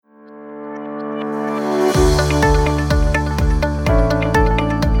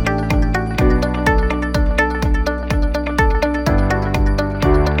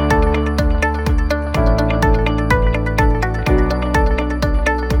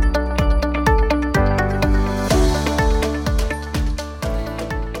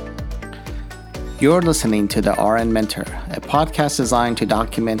You're listening to the RN Mentor, a podcast designed to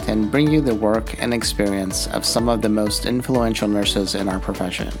document and bring you the work and experience of some of the most influential nurses in our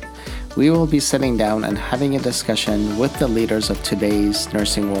profession. We will be sitting down and having a discussion with the leaders of today's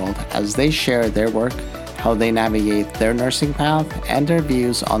nursing world as they share their work, how they navigate their nursing path, and their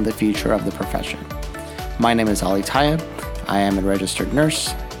views on the future of the profession. My name is Ali Tayeb. I am a registered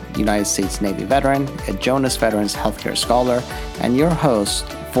nurse, United States Navy veteran, a Jonas Veterans Healthcare Scholar, and your host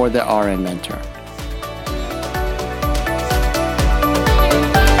for the RN Mentor.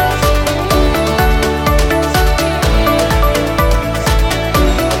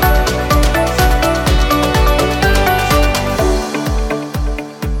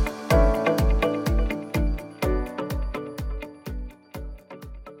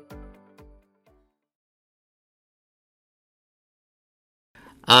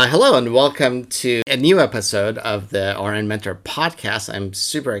 Hello and welcome to a new episode of the RN Mentor podcast. I'm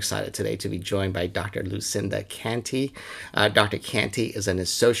super excited today to be joined by Dr. Lucinda Canty. Dr. Canty is an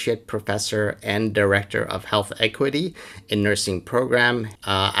associate professor and director of health equity in nursing program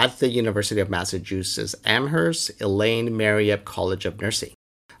at the University of Massachusetts Amherst Elaine Mariette College of Nursing.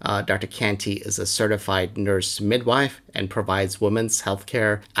 Dr. Canty is a certified nurse midwife and provides women's health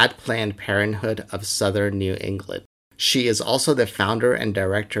care at Planned Parenthood of Southern New England. She is also the founder and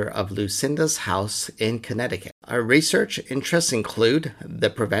director of Lucinda's House in Connecticut. Her research interests include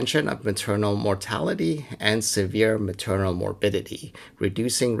the prevention of maternal mortality and severe maternal morbidity,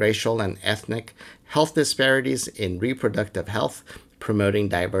 reducing racial and ethnic health disparities in reproductive health, promoting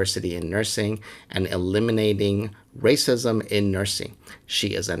diversity in nursing, and eliminating racism in nursing. She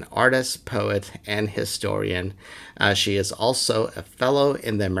is an artist, poet, and historian. She is also a fellow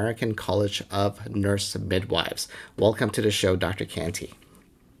in the American College of Nurse Midwives. Welcome to the show, Dr. Canty.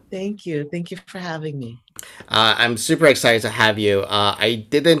 Thank you. Thank you for having me. I'm super excited to have you. I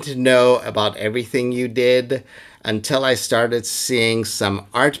didn't know about everything you did until I started seeing some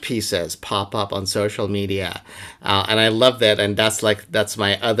art pieces pop up on social media. And I love that. And that's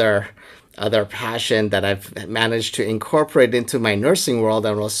my other passion that I've managed to incorporate into my nursing world.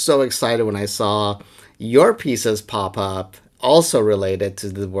 And I was so excited when I saw your pieces pop up, also related to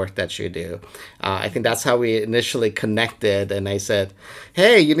the work that you do. I think that's how we initially connected. And I said,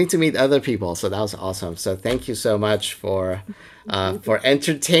 hey, you need to meet other people. So that was awesome. So thank you so much for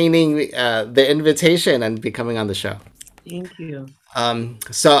entertaining the invitation and becoming on the show. Thank you.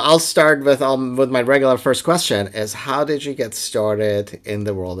 So I'll start with my regular first question is, how did you get started in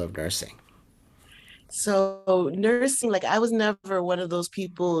the world of nursing? So nursing, I was never one of those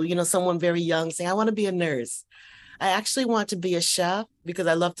people, someone very young saying, I want to be a nurse. I actually want to be a chef because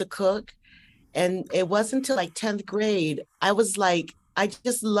I love to cook. And it wasn't until 10th grade, I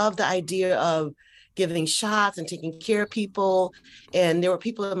just loved the idea of giving shots and taking care of people. And there were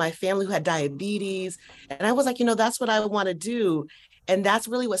people in my family who had diabetes. And I was like, that's what I want to do. And that's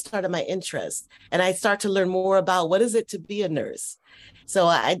really what started my interest. And I started to learn more about what is it to be a nurse. So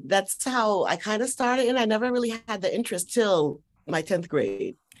that's how I kind of started. And I never really had the interest till my 10th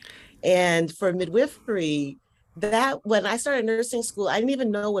grade. And for midwifery, that when I started nursing school, I didn't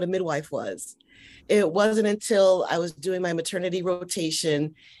even know what a midwife was. It wasn't until I was doing my maternity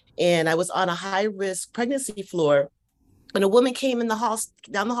rotation and I was on a high-risk pregnancy floor, and a woman came in the hall,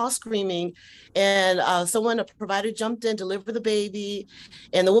 down the hall screaming, and a provider jumped in, delivered the baby,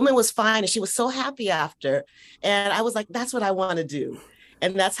 and the woman was fine, and she was so happy after. And I was like, that's what I want to do.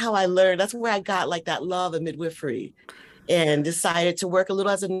 And that's how I learned. That's where I got that love of midwifery and decided to work a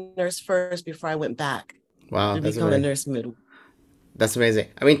little as a nurse first before I went back. Wow, to become a nurse midwife. That's amazing.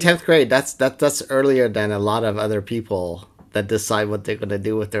 I mean, 10th grade, that's earlier than a lot of other people that decide what they're going to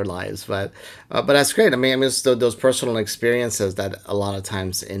do with their lives. But that's great. I mean, it's those personal experiences that a lot of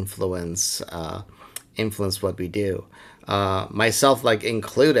times influence what we do. Myself,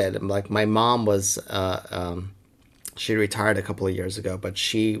 included, my mom was, she retired a couple of years ago, but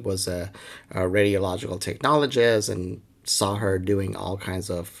she was a radiological technologist, and saw her doing all kinds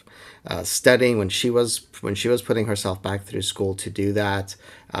of studying when she was putting herself back through school to do that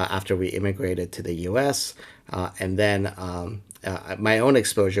after we immigrated to the U.S. And then my own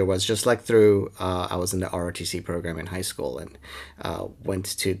exposure was just through I was in the ROTC program in high school, and went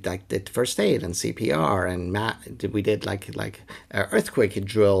to did first aid and CPR, and we did earthquake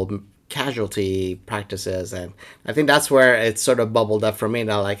drill casualty practices, and I think that's where it sort of bubbled up for me.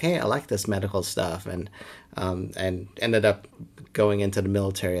 And I'm hey, I like this medical stuff, and ended up going into the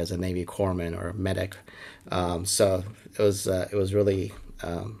military as a Navy corpsman or medic. So it was really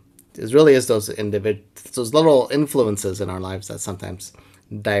it really is those little influences in our lives that sometimes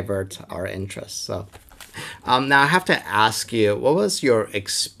divert our interests. So Now I have to ask you, what was your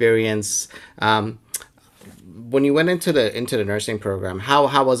experience when you went into the nursing program?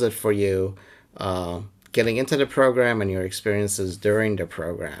 How was it for you getting into the program and your experiences during the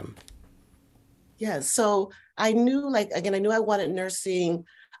program? Yeah, so I knew, like, again, I knew I wanted nursing.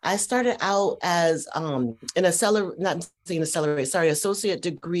 I started out as an accelerate, not saying accelerate, sorry, associate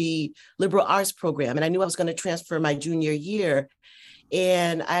degree liberal arts program. And I knew I was going to transfer my junior year.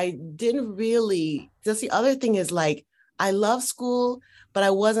 And I didn't really, just the other thing is like, I love school, but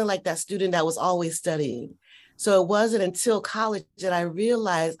I wasn't like that student that was always studying. So it wasn't until college that I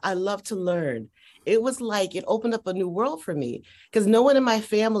realized I love to learn. It was like it opened up a new world for me because no one in my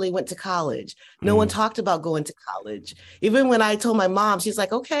family went to college. No one Mm. talked about going to college. Even when I told my mom, she's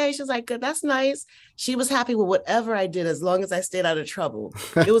like, okay, she's like, that's nice. She was happy with whatever I did as long as I stayed out of trouble.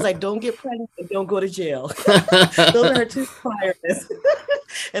 It was like, don't get pregnant and don't go to jail. Those are her two requirements.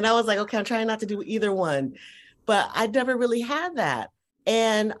 And I was like, okay, I'm trying not to do either one. But I never really had that.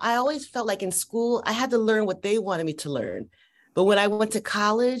 And I always felt like in school, I had to learn what they wanted me to learn. But when I went to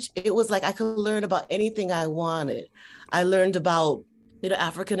college, it was like I could learn about anything I wanted. I learned about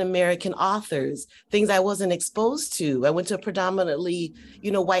African American authors, things I wasn't exposed to. I went to a predominantly,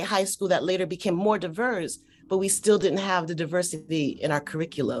 white high school that later became more diverse, but we still didn't have the diversity in our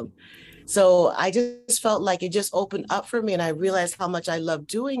curriculum. So I just felt like it just opened up for me and I realized how much I loved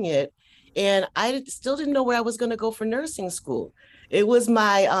doing it. And I still didn't know where I was going to go for nursing school. It was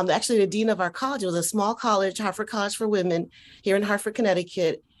my, actually the dean of our college. It was a small college, Hartford College for Women here in Hartford,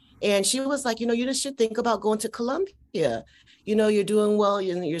 Connecticut. And she was like, you just should think about going to Columbia. You're doing well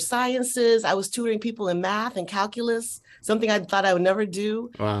in your sciences. I was tutoring people in math and calculus, something I thought I would never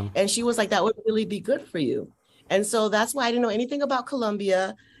do. Wow. And she was like, that would really be good for you. And so that's why I didn't know anything about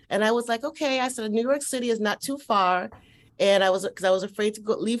Columbia. And I was like, okay, I said, New York City is not too far. And because I was afraid to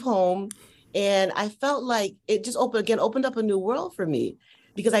leave home. And I felt like it just opened up a new world for me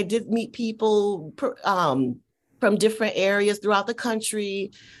because I did meet people from different areas throughout the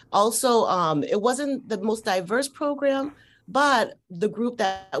country. Also, it wasn't the most diverse program, but the group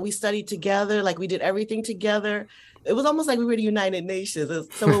that we studied together, like we did everything together. It was almost like we were the United Nations.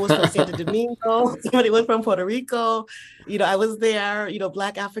 Someone was from Santo Domingo, somebody was from Puerto Rico. I was there,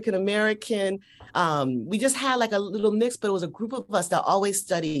 Black African American. We just had like a little mix, but it was a group of us that always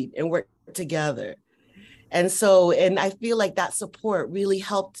studied and worked together. And I feel like that support really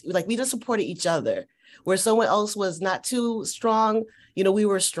helped. Like we just supported each other. Where someone else was not too strong, we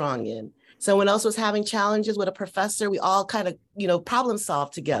were strong in. Someone else was having challenges with a professor, we all kind of, problem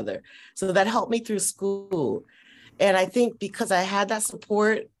solved together. So that helped me through school. And I think because I had that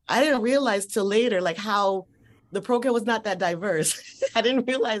support, I didn't realize till later, like how the program was not that diverse. I didn't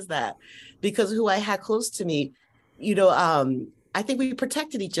realize that because who I had close to me, I think we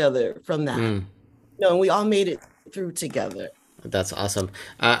protected each other from that. Mm. And we all made it through together. That's awesome.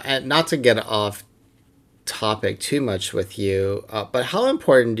 And not to get off topic too much with you, but how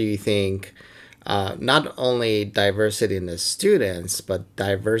important do you think not only diversity in the students, but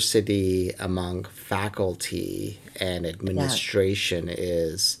diversity among faculty and Yeah. administration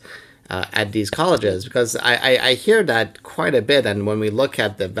is at these colleges? Because I hear that quite a bit, and when we look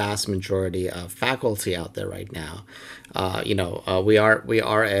at the vast majority of faculty out there right now, we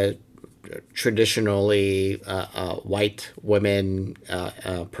are a traditionally white women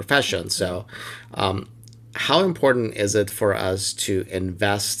profession. So, how important is it for us to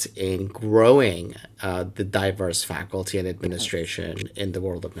invest in growing the diverse faculty and administration in the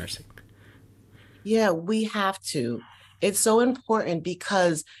world of nursing? Yeah, we have to. It's so important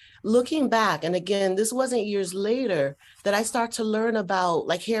because looking back, and again, this wasn't years later that I start to learn about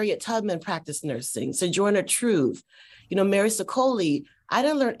like Harriet Tubman practice nursing, Sojourner Truth, Mary Socoli. I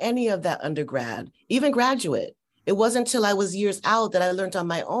didn't learn any of that undergrad, even graduate. It wasn't until I was years out that I learned on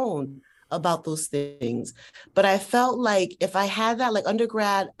my own about those things. But I felt like if I had that like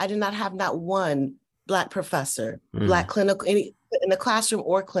undergrad, I did not have not one Black professor, Mm. Black clinical, any in the classroom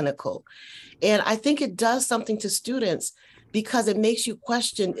or clinical. And I think it does something to students because it makes you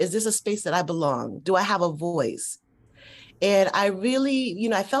question, is this a space that I belong? Do I have a voice? And I really,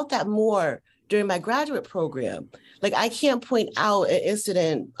 I felt that more during my graduate program. Like I can't point out an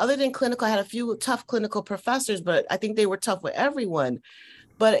incident other than clinical. I had a few tough clinical professors, but I think they were tough with everyone.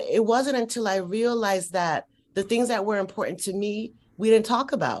 But it wasn't until I realized that the things that were important to me, we didn't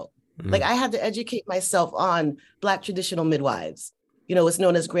talk about. Like Mm. I had to educate myself on Black traditional midwives. It's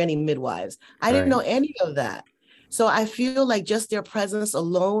known as granny midwives. I didn't Right. know any of that. So I feel like just their presence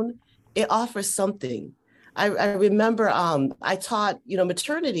alone, it offers something. I remember I taught,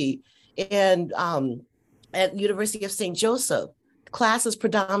 maternity and at University of St. Joseph, class is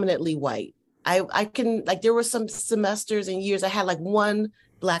predominantly white. I can, like, there were some semesters and years I had like one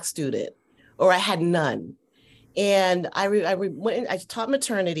Black student, or I had none. And I taught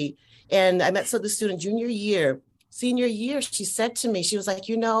maternity, and I met some of the student junior year, senior year. She said to me, she was like,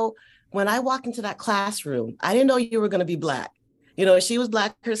 when I walked into that classroom, I didn't know you were going to be Black. She was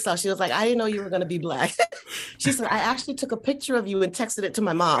Black herself. She was like, I didn't know you were going to be Black. She said, I actually took a picture of you and texted it to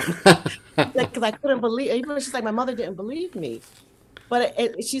my mom. Like, because I couldn't believe, even she's like, my mother didn't believe me. But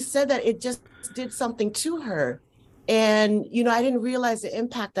she said that it just did something to her. And, I didn't realize the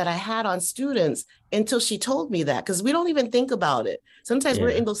impact that I had on students until she told me that, because we don't even think about it. Sometimes we're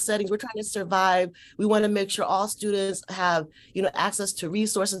Yeah. in those settings, we're trying to survive. We want to make sure all students have, access to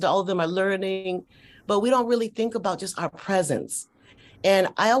resources, that all of them are learning, but we don't really think about just our presence. And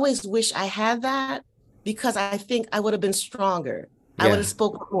I always wish I had that, because I think I would have been stronger. I would Yeah. have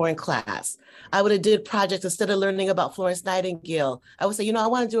spoken more in class. I would have did projects instead of learning about Florence Nightingale. I would say, I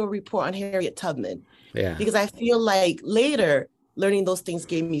want to do a report on Harriet Tubman, Yeah. because I feel like later learning those things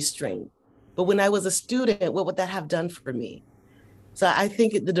gave me strength. But when I was a student, what would that have done for me? So I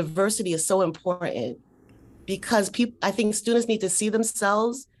think the diversity is so important, because I think students need to see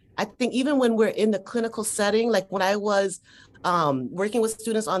themselves. I think even when we're in the clinical setting, like when I was working with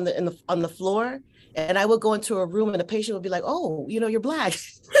students on the floor, and I would go into a room and the patient would be like, "Oh, you're Black,"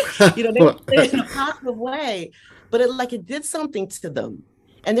 they would say it in a positive way, but it did something to them,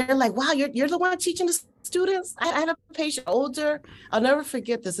 and they're like, "Wow, you're the one teaching the students." I had a patient, older, I'll never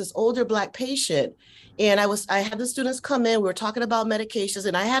forget this older Black patient, and I had the students come in. We were talking about medications,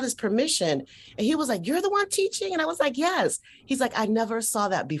 and I had his permission, and he was like, "You're the one teaching?" And I was like, "Yes." He's like, "I never saw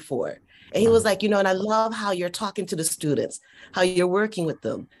that before." And he Wow. was like, and I love how you're talking to the students, how you're working with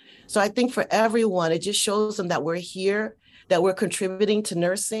them. So I think for everyone, it just shows them that we're here, that we're contributing to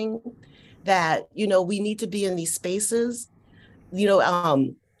nursing, that, we need to be in these spaces,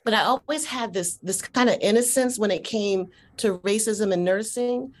 but I always had this kind of innocence when it came to racism in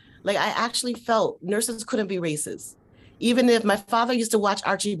nursing. Like, I actually felt nurses couldn't be racist. Even if my father used to watch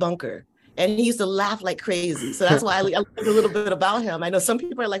Archie Bunker, and he used to laugh like crazy. So that's why I learned a little bit about him. I know some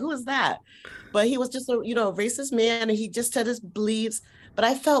people are like, who is that? But he was just a, racist man, and he just had his beliefs. But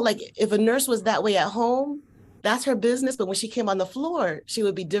I felt like if a nurse was that way at home, that's her business. But when she came on the floor, she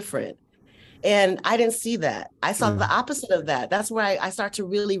would be different. And I didn't see that. I saw the Mm. opposite of that. That's where I start to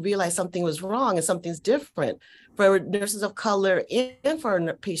really realize something was wrong and something's different for nurses of color and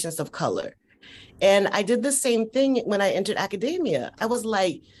for patients of color. And I did the same thing when I entered academia. I was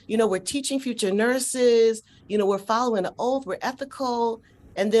like, we're teaching future nurses, we're following an oath, we're ethical.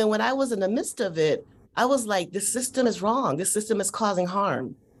 And then when I was in the midst of it, I was like, this system is wrong. This system is causing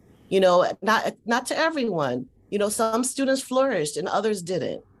harm. Not to everyone. Some students flourished and others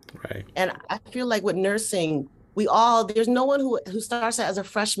didn't. Right. And I feel like with nursing, there's no one who starts out as a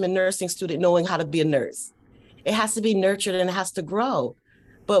freshman nursing student knowing how to be a nurse. It has to be nurtured and it has to grow.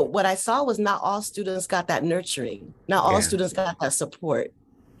 But what I saw was not all students got that nurturing. Not all Yeah. students got that support.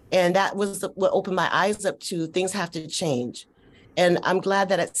 And that was what opened my eyes up to things have to change. And I'm glad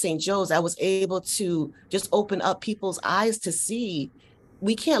that at St. Joe's, I was able to just open up people's eyes to see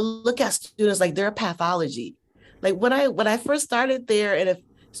we can't look at students like they're a pathology. Like when I first started there, and if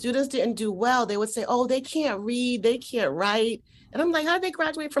students didn't do well, they would say, "Oh, they can't read, they can't write." And I'm like, how did they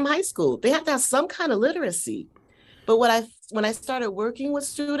graduate from high school? They have to have some kind of literacy. But when I started working with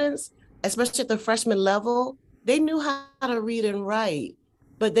students, especially at the freshman level, they knew how to read and write,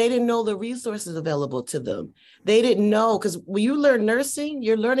 but they didn't know the resources available to them. They didn't know, because when you learn nursing,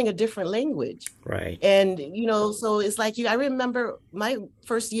 you're learning a different language. Right. And, so it's like I remember my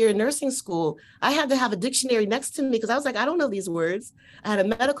first year in nursing school, I had to have a dictionary next to me because I was like, I don't know these words. I had a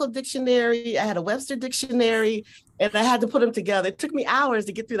medical dictionary, I had a Webster dictionary, and I had to put them together. It took me hours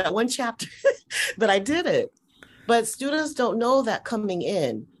to get through that one chapter, but I did it. But students don't know that coming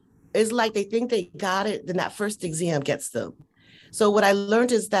in. It's like they think they got it, then that first exam gets them. So what I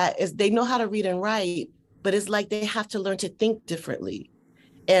learned is they know how to read and write, but it's like they have to learn to think differently.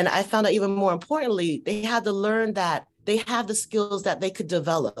 And I found out even more importantly, they had to learn that they have the skills that they could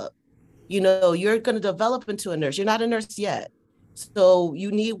develop. You're going to develop into a nurse. You're not a nurse yet. So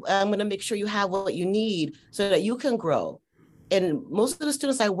I'm going to make sure you have what you need so that you can grow. And most of the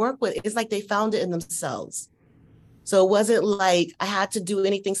students I work with, it's like they found it in themselves. So it wasn't like I had to do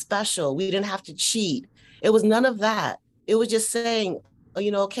anything special. We didn't have to cheat. It was none of that. It was just saying,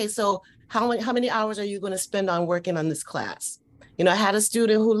 okay, so how many hours are you going to spend on working on this class? I had a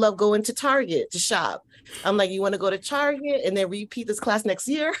student who loved going to Target to shop. I'm like, you want to go to Target and then repeat this class next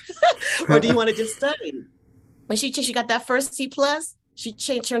year? Or do you want to just study? When she got that first C plus, she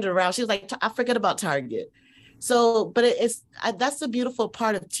turned it around. She was like, I forget about Target. So, but that's the beautiful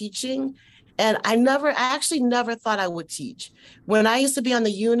part of teaching. And I actually never thought I would teach. When I used to be on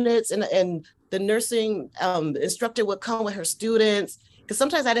the units and the nursing instructor would come with her students, because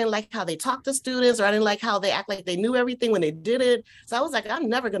sometimes I didn't like how they talked to students, or I didn't like how they act like they knew everything when they did it. So I was like, I'm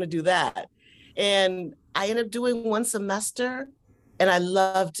never going to do that. And I ended up doing one semester and I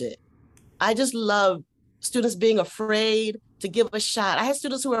loved it. I just love students being afraid to give a shot. I had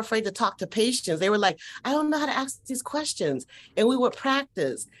students who were afraid to talk to patients. They were like, I don't know how to ask these questions. And we would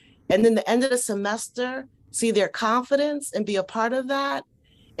practice. And then the end of the semester, see their confidence and be a part of that.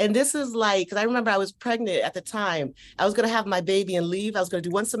 And this is like, because I remember I was pregnant at the time. I was going to have my baby and leave. I was going to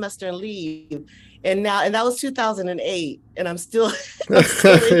do one semester and leave. And that was 2008. And I'm still, I'm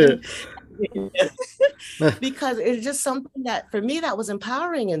still in because it's just something that for me, that was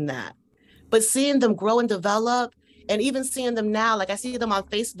empowering in that. But seeing them grow and develop, and even seeing them now, like I see them on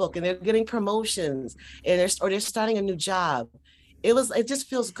Facebook and they're getting promotions and they're starting a new job. It just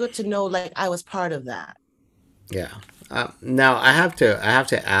feels good to know like I was part of that. Yeah. Now I have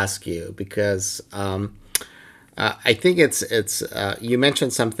to ask you because I think it's you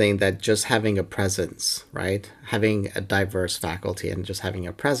mentioned something that just having a presence, right? Having a diverse faculty and just having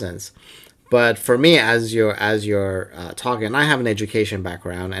a presence. But for me, as you're talking, I have an education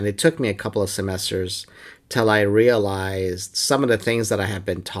background, and it took me a couple of semesters till I realized some of the things that I have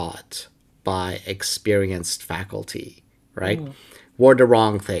been taught by experienced faculty, right, Mm-hmm. were the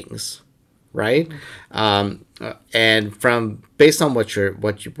wrong things, right? Mm-hmm. And from based on what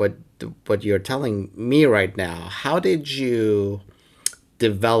you're telling me right now, how did you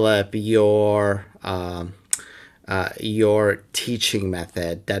develop your teaching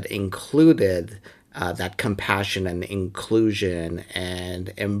method that included that compassion and inclusion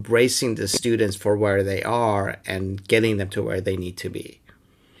and embracing the students for where they are and getting them to where they need to be?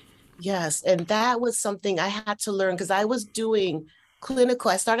 Yes, and that was something I had to learn because I was doing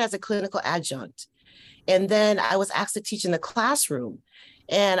clinical. I started as a clinical adjunct, and then I was asked to teach in the classroom.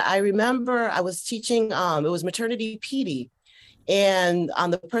 And I remember I was teaching, it was maternity PD. And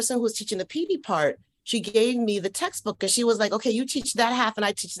the person who was teaching the PD part, she gave me the textbook and she was like, okay, you teach that half and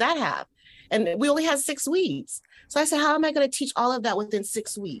I teach that half. And we only had 6 weeks. So I said, how am I going to teach all of that within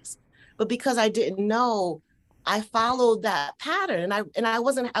 6 weeks? But because I didn't know, I followed that pattern and I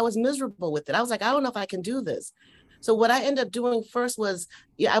was miserable with it. I was like, I don't know if I can do this. So what I ended up doing first was,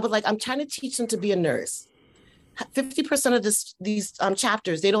 yeah, I was like, I'm trying to teach them to be a nurse. 50% of these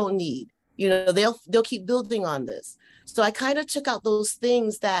chapters they don't need. They'll keep building on this. So I kind of took out those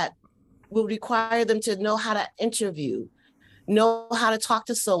things that will require them to know how to interview, know how to talk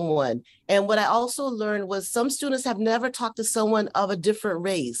to someone. And what I also learned was some students have never talked to someone of a different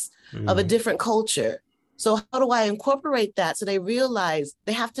race, of a Mm. different culture. So how do I incorporate that so they realize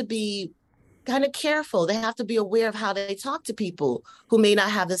they have to be kind of careful. They have to be aware of how they talk to people who may not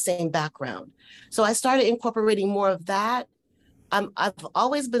have the same background. So I started incorporating more of that. I've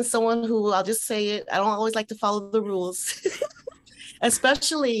always been someone who, I'll just say it, I don't always like to follow the rules,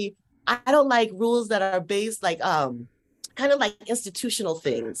 especially I don't like rules that are based like kind of like institutional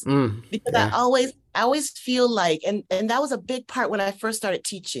things, Mm. because Yeah. I always feel like, and that was a big part when I first started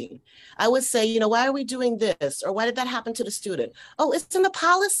teaching. I would say, why are we doing this, or why did that happen to the student? Oh, it's in the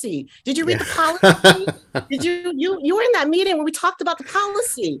policy. Did you read Yeah. the policy? Did you were in that meeting when we talked about the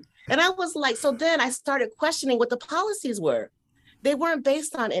policy? And I was like, so then I started questioning what the policies were. They weren't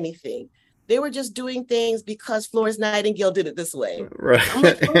based on anything. They were just doing things because Florence Nightingale did it this way. I'm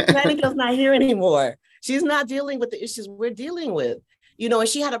like, Florence Right. Nightingale's not here anymore. She's not dealing with the issues we're dealing with. And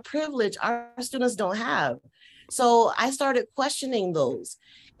she had a privilege our students don't have. So I started questioning those.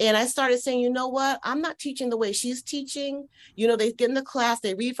 And I started saying, you know what? I'm not teaching the way she's teaching. They get in the class,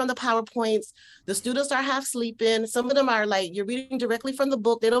 they read from the PowerPoints. The students are half sleeping. Some of them are like, you're reading directly from the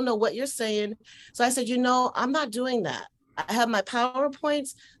book. They don't know what you're saying. So I said, I'm not doing that. I have my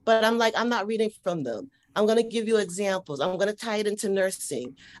PowerPoints, but I'm not reading from them. I'm going to give you examples. I'm going to tie it into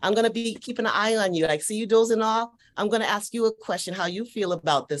nursing. I'm going to be keeping an eye on you. Like, see you dozing off. I'm going to ask you a question, how you feel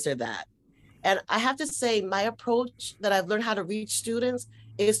about this or that. And I have to say, my approach that I've learned how to reach students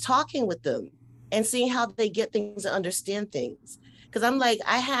is talking with them and seeing how they get things and understand things. Because I'm like,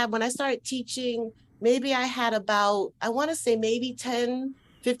 when I started teaching, maybe I had about, I want to say maybe 10,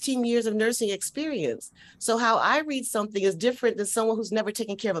 15 years of nursing experience. So how I read something is different than someone who's never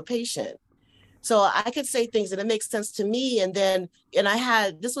taken care of a patient. So I could say things and it makes sense to me.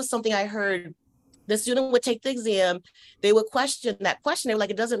 This was something I heard. The student would take the exam. They would question that question. They were like,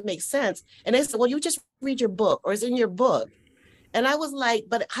 it doesn't make sense. And they said, well, you just read your book, or it's in your book. And I was like,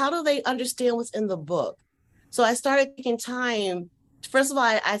 but how do they understand what's in the book? So I started taking time. First of all,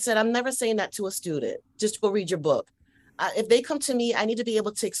 I said, I'm never saying that to a student, just go read your book. if they come to me, I need to be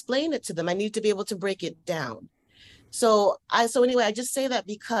able to explain it to them. I need to be able to break it down. So anyway, I just say that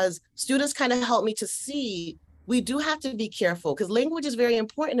because students kind of help me to see we do have to be careful because language is very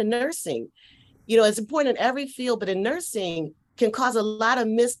important in nursing. It's important in every field, but in nursing can cause a lot of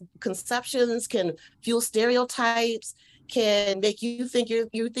misconceptions, can fuel stereotypes, can make you think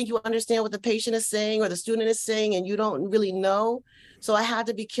you understand what the patient is saying or the student is saying, and you don't really know. So I had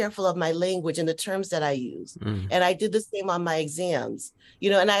to be careful of my language and the terms that I use. Mm. And I did the same on my exams,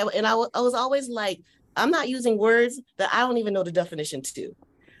 I was always like, I'm not using words that I don't even know the definition to.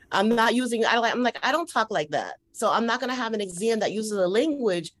 I'm not using, I'm like, I don't talk like that. So I'm not going to have an exam that uses a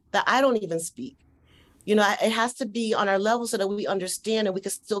language that I don't even speak. It has to be on our level so that we understand and we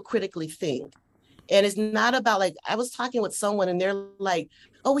can still critically think. And it's not about like, I was talking with someone and they're like,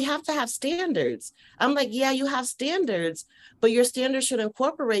 oh, we have to have standards. I'm like, yeah, you have standards, but your standards should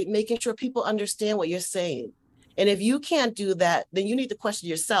incorporate making sure people understand what you're saying. And if you can't do that, then you need to question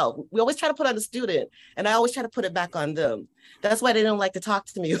yourself. We always try to put on the student, and I always try to put it back on them. That's why they don't like to talk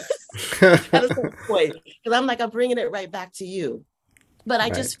to me at a certain point, because I'm like, I'm bringing it right back to you. But I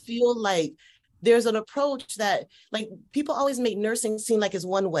Right. just feel like there's an approach that, like, people always make nursing seem like it's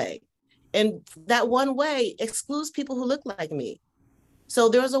one way. And that one way excludes people who look like me. So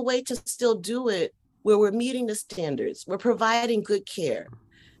there's a way to still do it where we're meeting the standards, we're providing good care.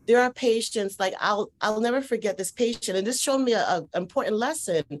 There are patients, like I'll never forget this patient, and this showed me an important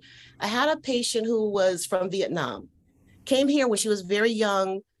lesson. I had a patient who was from Vietnam, came here when she was very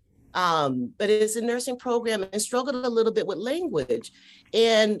young, but is a nursing program and struggled a little bit with language.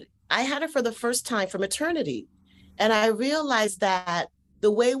 And I had her for the first time for maternity. And I realized that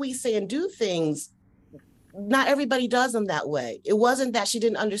the way we say and do things, not everybody does them that way. It wasn't that she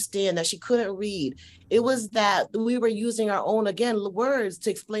didn't understand, that she couldn't read. It was that we were using our own, again, words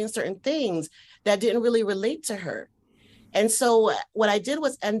to explain certain things that didn't really relate to her. And so what I did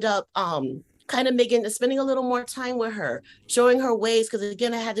was end up kind of spending a little more time with her, showing her ways, because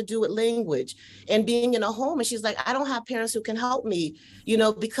again, it had to do with language and being in a home. And she's like, I don't have parents who can help me,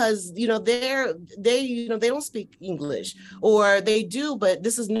 because, they don't speak English, or they do, but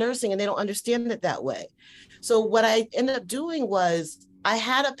this is nursing and they don't understand it that way. So what I ended up doing was I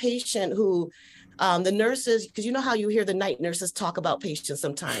had a patient who the nurses, because you know how you hear the night nurses talk about patients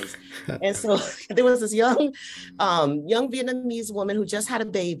sometimes. And so there was this young Vietnamese woman who just had a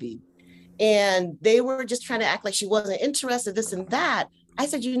baby, and they were just trying to act like she wasn't interested, this and that. I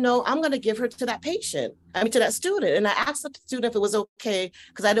said, I'm going to give her to that patient, to that student. And I asked the student if it was okay,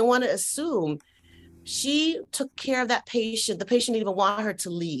 because I didn't want to assume. She took care of that patient. The patient didn't even want her to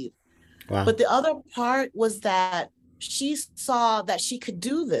leave. Wow. But the other part was that she saw that she could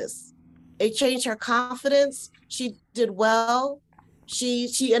do this. It changed her confidence. She did well. She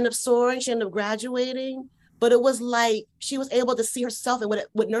ended up soaring. She ended up graduating. But it was like she was able to see herself and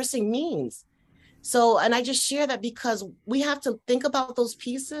what nursing means. So, and I just share that because we have to think about those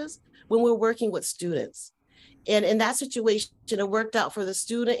pieces when we're working with students. And in that situation, it worked out for the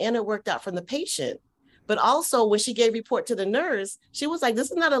student and it worked out for the patient. But also when she gave report to the nurse, she was like,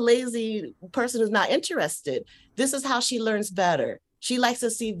 this is not a lazy person who's not interested. This is how she learns better. She likes to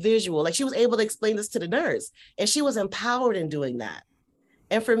see visual. Like, she was able to explain this to the nurse, and she was empowered in doing that.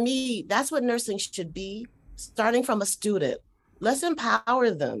 And for me, that's what nursing should be, starting from a student. Let's empower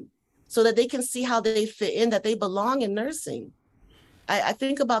them so that they can see how they fit in, that they belong in nursing. I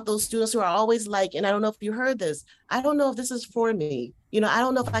think about those students who are always like, and I don't know if you heard this, I don't know if this is for me. I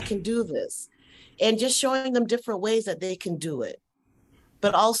don't know if I can do this. And just showing them different ways that they can do it.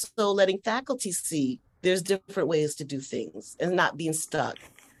 But also letting faculty see there's different ways to do things and not being stuck.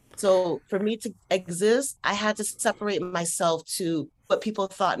 So for me to exist, I had to separate myself to what people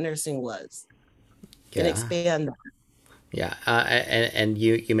thought nursing was and Yeah. expand that. Yeah, and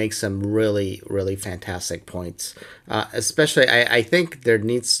you make some really really fantastic points. Especially, I think there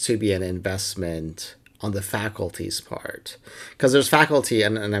needs to be an investment on the faculty's part, because there's faculty,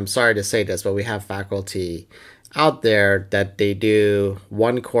 and I'm sorry to say this, but we have faculty out there that they do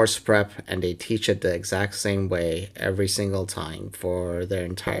one course prep and they teach it the exact same way every single time for their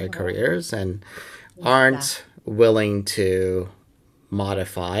entire careers and aren't willing to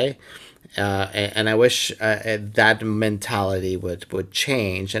modify. And I wish that mentality would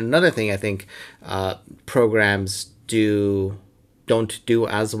change. And another thing I think programs don't do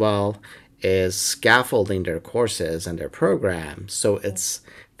as well is scaffolding their courses and their programs. So it's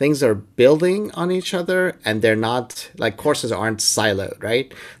things are building on each other, and they're not like, courses aren't siloed,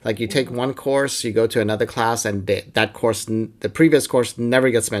 right? Like, you take one course, you go to another class, and that course, the previous course, never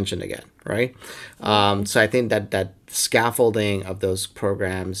gets mentioned again, right? So I think that scaffolding of those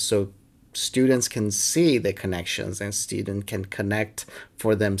programs, so students can see the connections and student can connect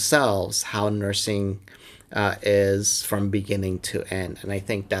for themselves how nursing is from beginning to end. And I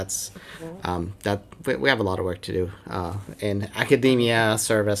think that's Mhm. that we have a lot of work to do in Right. academia,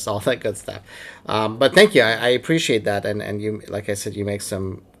 service, all that good stuff. But thank you, I appreciate that, and you, like I said, you make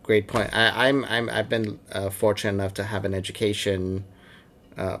some great point. I've been fortunate enough to have an education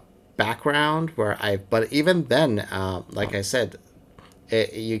background where but even then, like I said,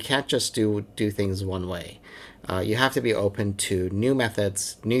 you can't just do things one way. You have to be open to new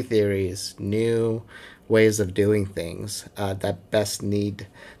methods, new theories, new ways of doing things that best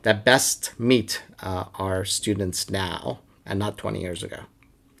meet our students now and not 20 years ago,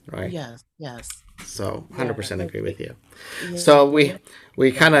 right? Yes, yes. So Yes, 100% I agree with agree. you. Yeah, So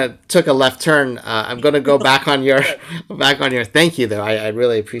we kind yeah. of took a left turn. I'm going to go back on your back on your thank you though. I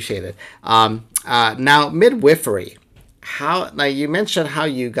really appreciate it. Now midwifery. How now you mentioned how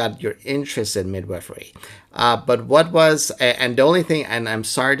you got your interest in midwifery, but what was and the only thing, and I'm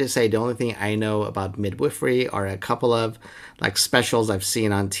sorry to say the only thing I know about midwifery are a couple of like specials I've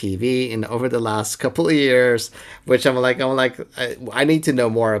seen on TV in over the last couple of years, which I'm like I need to know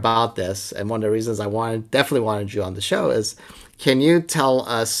more about this. And one of the reasons I definitely wanted you on the show is, can you tell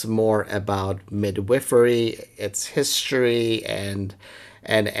us more about midwifery, its history, and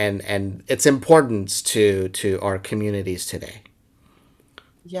its importance to our communities today?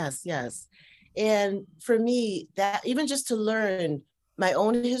 Yes, yes. And for me, that even just to learn my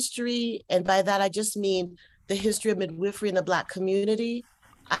own history, and by that I just mean the history of midwifery in the Black community,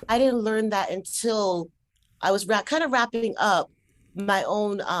 I didn't learn that until I was kind of wrapping up my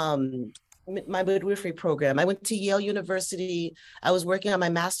own my midwifery program. I went to Yale University. I was working on my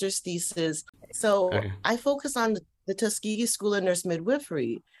master's thesis. So Okay. I focused on the Tuskegee School of Nurse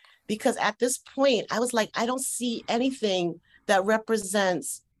Midwifery because at this point I was like, I don't see anything that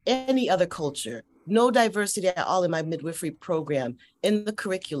represents any other culture, no diversity at all in my midwifery program in the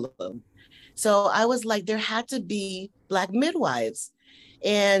curriculum. So I was like, there had to be Black midwives.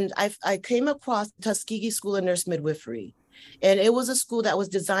 And I came across Tuskegee School of Nurse Midwifery. And it was a school that was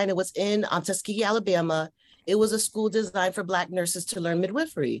designed, it was in Tuskegee, Alabama. It was a school designed for Black nurses to learn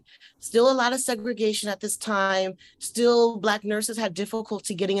midwifery. Still a lot of segregation at this time. Still, Black nurses had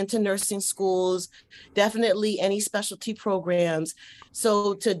difficulty getting into nursing schools, definitely any specialty programs.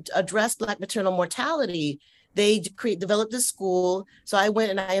 So, to address Black maternal mortality, they developed this school. So I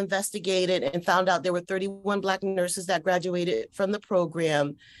went and I investigated and found out there were 31 Black nurses that graduated from the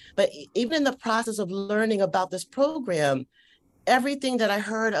program. But even in the process of learning about this program, everything that I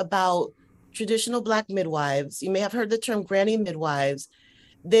heard about traditional Black midwives, you may have heard the term granny midwives,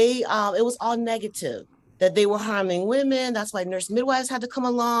 it was all negative, that they were harming women. That's why nurse midwives had to come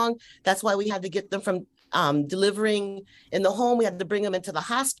along. That's why we had to get them from delivering in the home. We had to bring them into the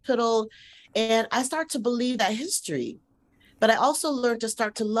hospital. And I started to believe that history, but I also learned to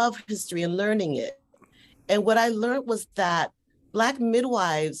start to love history and learning it. And what I learned was that Black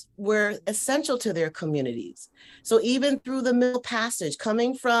midwives were essential to their communities. So even through the Middle Passage,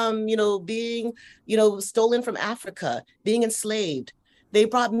 coming from, being, stolen from Africa, being enslaved, they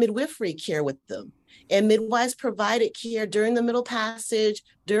brought midwifery care with them. And midwives provided care during the Middle Passage,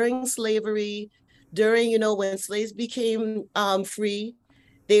 during slavery, during, when slaves became free.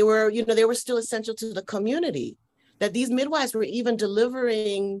 They were still essential to the community. That these midwives were even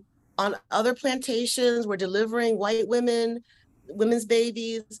delivering on other plantations, were delivering white women's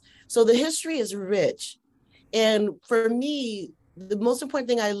babies. So the history is rich. And for me, the most important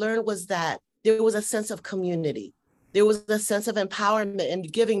thing I learned was that there was a sense of community. There was a sense of empowerment and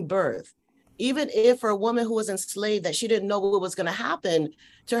giving birth. Even if for a woman who was enslaved, that she didn't know what was going to happen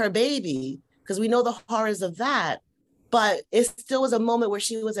to her baby, because we know the horrors of that, but it still was a moment where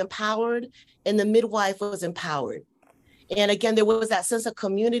she was empowered and the midwife was empowered. And again, there was that sense of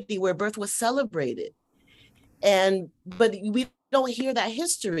community where birth was celebrated. But we don't hear that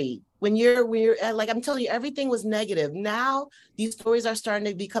history when you're like, I'm telling you, everything was negative. Now these stories are starting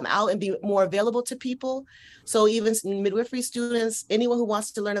to become out and be more available to people. So even midwifery students, anyone who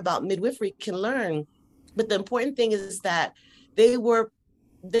wants to learn about midwifery can learn. But the important thing is that they were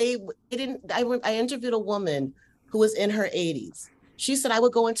they didn't I interviewed a woman who was in her 80s. She said, I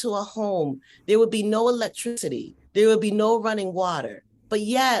would go into a home, there would be no electricity, there would be no running water, but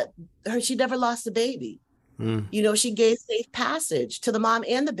yet she never lost a baby. Mm. She gave safe passage to the mom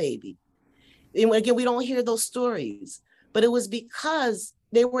and the baby. And again, we don't hear those stories, but it was because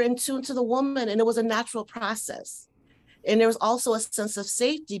they were in tune to the woman and it was a natural process. And there was also a sense of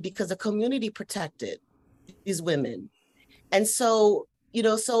safety because the community protected these women. And so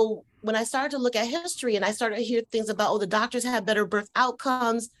when I started to look at history and I started to hear things about, the doctors had better birth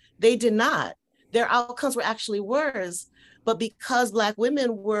outcomes They did not. Their outcomes were actually worse. But because Black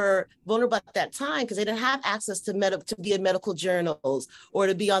women were vulnerable at that time, because they didn't have access to be in medical journals or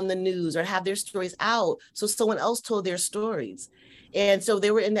to be on the news or have their stories out, so someone else told their stories. And so they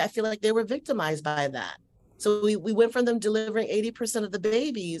were I feel like they were victimized by that. So we went from them delivering 80% of the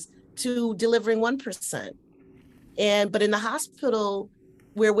babies to delivering 1%. But in the hospital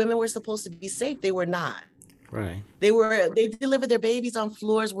where women were supposed to be safe, they were not. Right. They delivered their babies on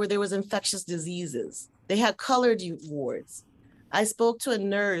floors where there was infectious diseases. They had colored wards. I spoke to a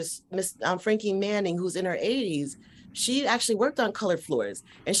nurse, Miss Frankie Manning, who's in her 80s. She actually worked on colored floors,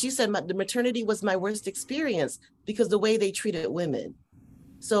 and she said the maternity was my worst experience because the way they treated women.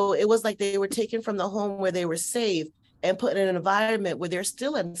 So it was like they were taken from the home where they were safe and put in an environment where they're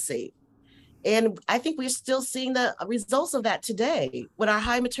still unsafe. And I think we're still seeing the results of that today with our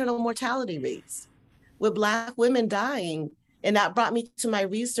high maternal mortality rates, with Black women dying. And that brought me to my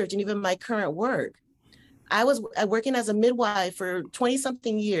research and even my current work. I was working as a midwife for 20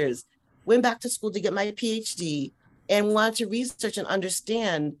 something years, went back to school to get my PhD and wanted to research and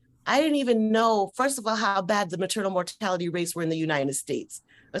understand. I didn't even know, first of all, how bad the maternal mortality rates were in the United States,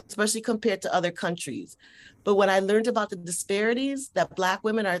 especially compared to other countries. But when I learned about the disparities, that Black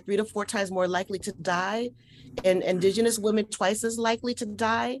women are 3 to 4 times more likely to die and Indigenous women twice as likely to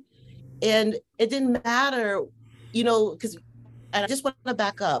die. And it didn't matter, because I just want to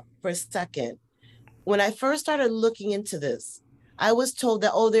back up for a second. When I first started looking into this, I was told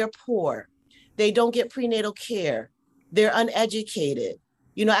that, oh, they're poor. They don't get prenatal care. They're uneducated.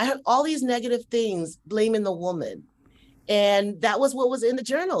 I heard all these negative things blaming the woman. And that was what was in the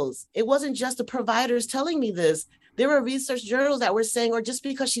journals. It wasn't just the providers telling me this. There were research journals that were saying, or just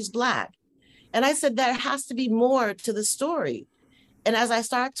because she's Black. And I said, there has to be more to the story. And as I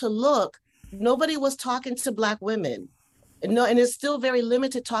started to look, nobody was talking to Black women. And it's still very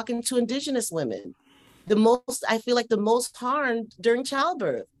limited talking to Indigenous women. I feel like the most harmed during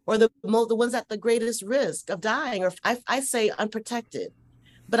childbirth, or the ones at the greatest risk of dying, or I say unprotected.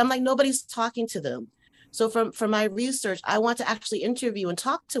 But I'm like, nobody's talking to them. So from my research, I want to actually interview and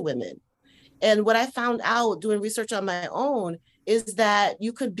talk to women. And what I found out doing research on my own is that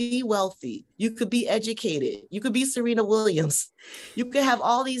you could be wealthy, you could be educated, you could be Serena Williams, you could have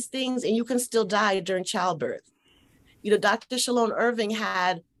all these things and you can still die during childbirth. Dr. Shalone Irving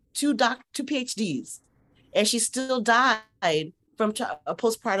had two PhDs, and she still died from a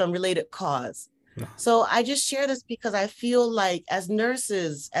postpartum related cause. No. So I just share this because I feel like as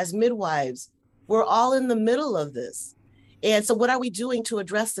nurses, as midwives, we're all in the middle of this. And so what are we doing to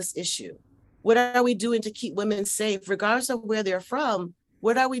address this issue? What are we doing to keep women safe, regardless of where they're from?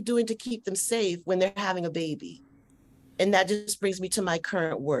 What are we doing to keep them safe when they're having a baby? And that just brings me to my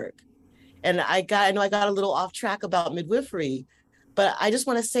current work. And I know I got a little off track about midwifery, but I just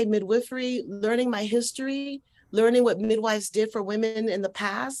want to say midwifery, learning my history, learning what midwives did for women in the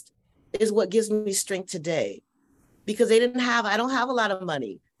past is what gives me strength today. Because I don't have a lot of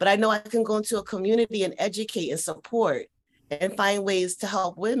money, but I know I can go into a community and educate and support and find ways to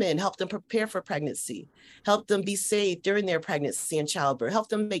help women, help them prepare for pregnancy, help them be safe during their pregnancy and childbirth, help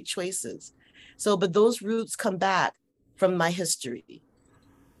them make choices. But those roots come back from my history.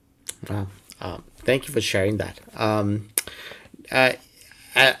 Wow. Thank you for sharing that.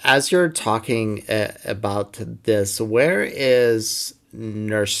 As you're talking about this, where is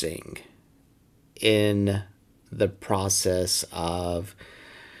nursing in the process of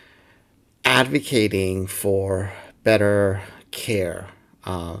advocating for better care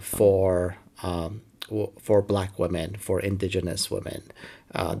for Black women, for Indigenous women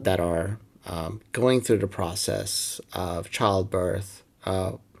that are going through the process of childbirth?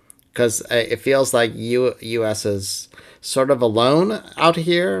 Because it feels like U.S. is sort of alone out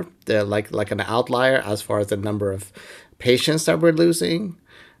here. They're like an outlier as far as the number of patients that we're losing.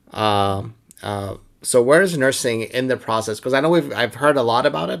 So where is nursing in the process? Because I know I've heard a lot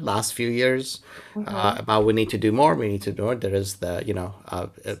about it last few years, about we need to do more. We need to do more. There is the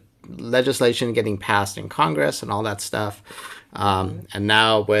legislation getting passed in Congress and all that stuff, and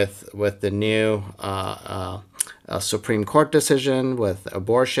now with the new Supreme Court decision with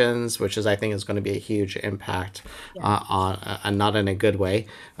abortions, which I think is going to be a huge impact on, and not in a good way.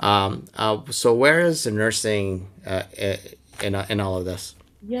 So where is the nursing in all of this?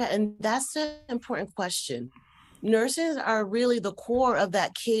 Yeah, and that's an important question. Nurses are really the core of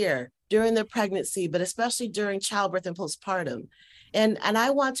that care during the pregnancy, but especially during childbirth and postpartum. And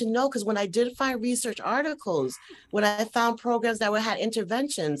I want to know, because when I did find research articles, when I found programs that had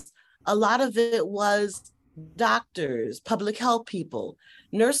interventions, a lot of it was doctors, public health people.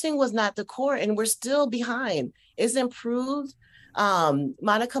 Nursing was not the core, and we're still behind. It's improved,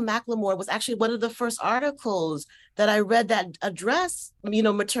 Monica McLemore was actually one of the first articles that I read that addressed,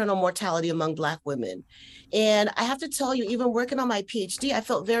 maternal mortality among Black women. And I have to tell you, even working on my PhD, I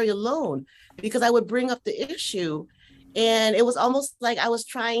felt very alone because I would bring up the issue, and it was almost like I was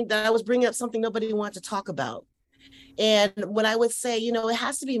bringing up something nobody wanted to talk about. And when I would say, it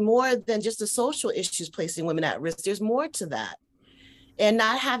has to be more than just the social issues placing women at risk, there's more to that. And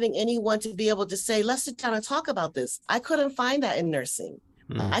not having anyone to be able to say, let's sit down and talk about this. I couldn't find that in nursing.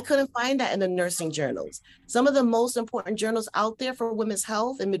 I couldn't find that in the nursing journals. Some of the most important journals out there for women's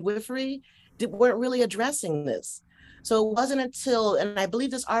health and midwifery weren't really addressing this. So it wasn't until, and I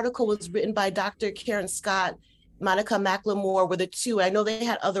believe this article was written by Dr. Karen Scott, Monica McLemore were the two. I know they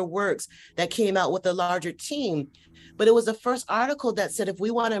had other works that came out with a larger team, but it was the first article that said, if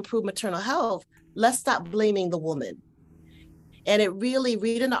we want to improve maternal health, let's stop blaming the woman. And it really,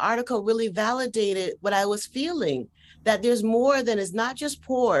 reading the article really validated what I was feeling, that there's more than, it's not just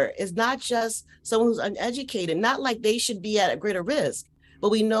poor, it's not just someone who's uneducated, not like they should be at a greater risk. But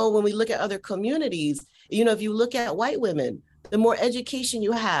we know when we look at other communities, if you look at white women, the more education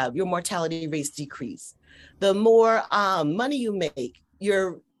you have, your mortality rates decrease. The more money you make,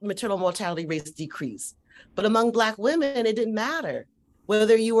 your maternal mortality rates decrease. But among Black women, it didn't matter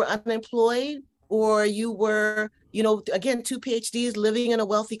whether you were unemployed or you were, again, 2 PhDs living in a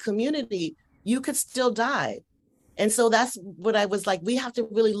wealthy community, you could still die. And so that's what I was like, we have to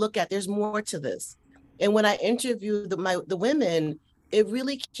really look at, there's more to this. And when I interviewed the women, it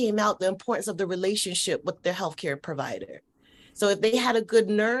really came out the importance of the relationship with their healthcare provider. So if they had a good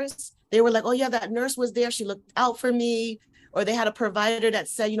nurse, they were like, oh yeah, that nurse was there, she looked out for me. Or they had a provider that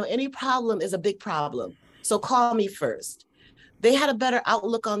said, any problem is a big problem, so call me first. They had a better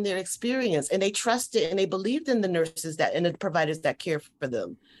outlook on their experience, and they trusted and they believed in the nurses and the providers that care for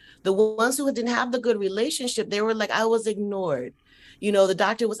them. The ones who didn't have the good relationship, they were like, I was ignored. The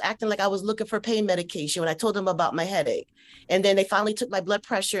doctor was acting like I was looking for pain medication when I told them about my headache. And then they finally took my blood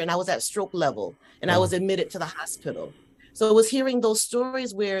pressure and I was at stroke level and I was admitted to the hospital. So it was hearing those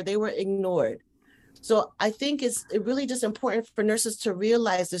stories where they were ignored. So I think it's really just important for nurses to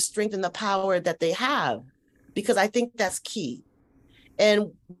realize the strength and the power that they have, because I think that's key.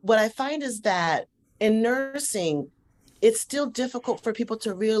 And what I find is that in nursing, it's still difficult for people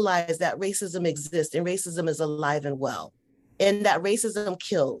to realize that racism exists and racism is alive and well, and that racism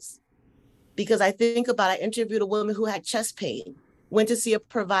kills. Because I interviewed a woman who had chest pain, went to see a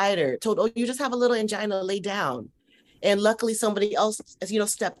provider, told, oh, you just have a little angina, lay down. And luckily somebody else,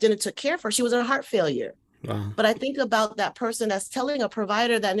 stepped in and took care of her. She was in heart failure. Wow. But I think about that person that's telling a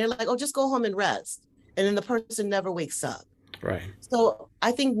provider that, and they're like, oh, just go home and rest. And then the person never wakes up. Right. So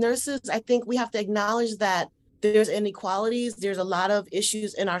I think we have to acknowledge that there's inequalities. There's a lot of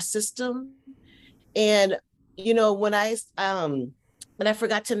issues in our system. And, when I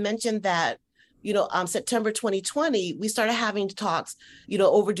forgot to mention that, September 2020, we started having talks,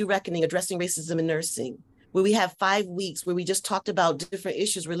 Overdue Reckoning, addressing racism in nursing, where we have 5 weeks where we just talked about different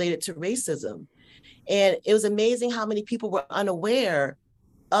issues related to racism. And it was amazing how many people were unaware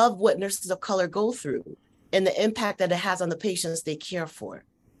of what nurses of color go through and the impact that it has on the patients they care for.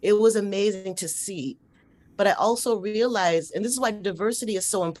 It was amazing to see. But I also realized, and this is why diversity is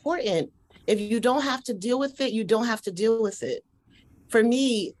so important, if you don't have to deal with it, you don't have to deal with it. For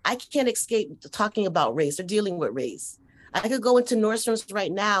me, I can't escape talking about race or dealing with race. I could go into Nordstrom's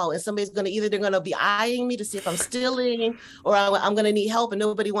right now and somebody's they're going to be eyeing me to see if I'm stealing, or I'm going to need help and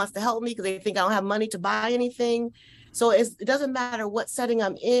nobody wants to help me because they think I don't have money to buy anything. So it doesn't matter what setting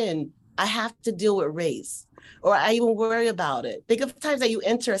I'm in, I have to deal with race, or I even worry about it. Think of times that you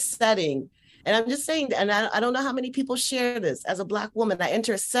enter a setting, and I'm just saying, and I don't know how many people share this. As a Black woman, I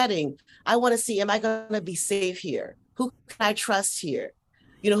enter a setting, I want to see, am I going to be safe here? Who can I trust here?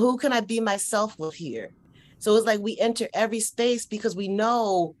 Who can I be myself with here? So it's like we enter every space because we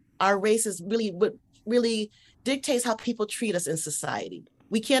know our race is really what really dictates how people treat us in society.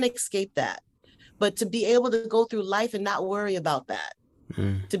 We can't escape that. But to be able to go through life and not worry about that,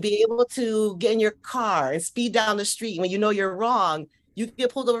 to be able to get in your car and speed down the street when you know you're wrong, you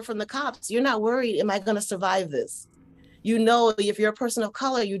get pulled over from the cops. You're not worried, am I going to survive this? If you're a person of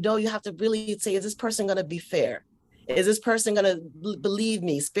color, you have to really say, is this person going to be fair? Is this person going to believe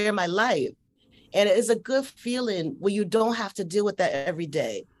me, spare my life? And it's a good feeling when you don't have to deal with that every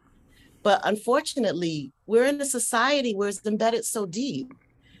day. But unfortunately, we're in a society where it's embedded so deep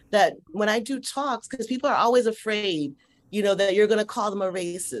that when I do talks, because people are always afraid, that you're going to call them a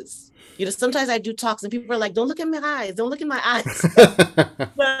racist. Sometimes I do talks and people are like, don't look in my eyes, don't look in my eyes.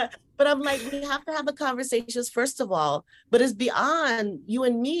 But I'm like, we have to have the conversations, first of all, but it's beyond you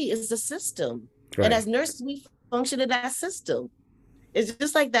and me, it's the system. Right. And as nurses, we function in that system. It's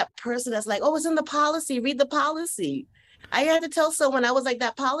just like that person that's like, oh, it's in the policy, read the policy. I had to tell someone, I was like,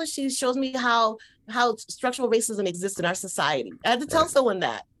 that policy shows me how structural racism exists in our society. I had to tell Right. someone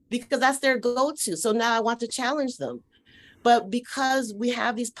that because that's their go-to. So now I want to challenge them. But because we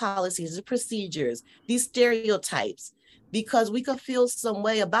have these policies, the procedures, these stereotypes, because we could feel some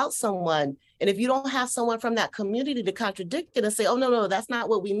way about someone. And if you don't have someone from that community to contradict it and say, oh, no, no, that's not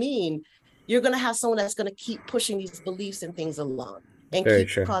what we mean, you're going to have someone that's going to keep pushing these beliefs and things along and Very keep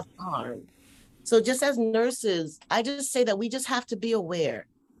true. causing harm. So just as nurses, I just say that we just have to be aware.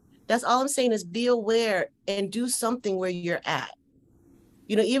 That's all I'm saying is be aware and do something where you're at.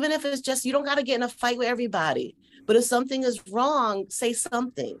 Even if it's just, you don't got to get in a fight with everybody, but if something is wrong, say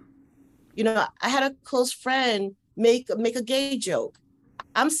something. I had a close friend make a gay joke.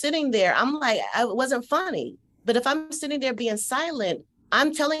 I'm sitting there, I'm like, it wasn't funny. But if I'm sitting there being silent,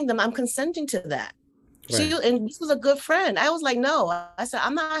 I'm telling them I'm consenting to that. Right. And this was a good friend. I was like, no, I said,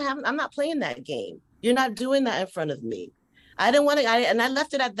 I'm not playing that game. You're not doing that in front of me. I didn't want to, and I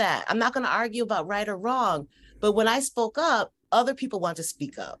left it at that. I'm not going to argue about right or wrong. But when I spoke up, other people want to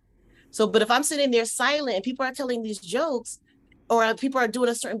speak up. So, but if I'm sitting there silent and people are telling these jokes or people are doing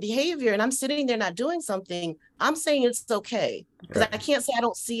a certain behavior and I'm sitting there not doing something, I'm saying it's okay because Right. I can't say I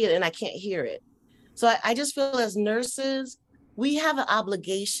don't see it and I can't hear it. So I just feel as nurses, we have an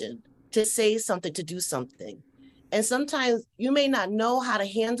obligation to say something, to do something. And sometimes you may not know how to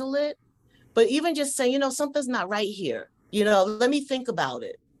handle it, but even just saying, something's not right here, let me think about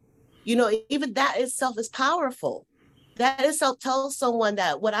it. Even that itself is powerful. That itself tells someone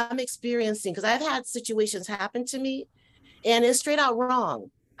that what I'm experiencing, because I've had situations happen to me and it's straight out wrong.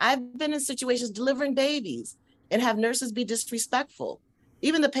 I've been in situations delivering babies and have nurses be disrespectful.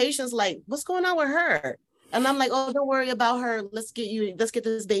 Even the patient's like, what's going on with her? And I'm like, oh, don't worry about her. Let's get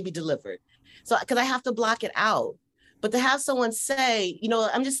this baby delivered. So, because I have to block it out. But to have someone say,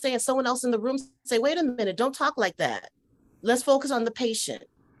 I'm just saying, someone else in the room say, wait a minute, don't talk like that. Let's focus on the patient,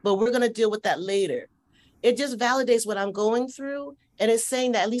 but we're going to deal with that later. It just validates what I'm going through. And it's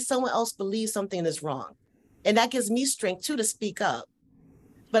saying that at least someone else believes something is wrong. And that gives me strength too to speak up.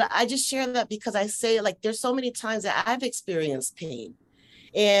 But I just share that because I say, like, there's so many times that I've experienced pain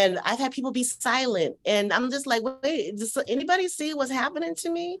and I've had people be silent. And I'm just like, wait, does anybody see what's happening to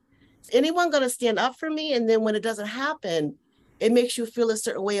me? Is anyone going to stand up for me? And then when it doesn't happen, it makes you feel a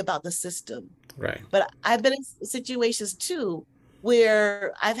certain way about the system. Right. But I've been in situations too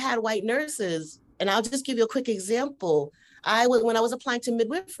where I've had white nurses, and I'll just give you a quick example. When I was applying to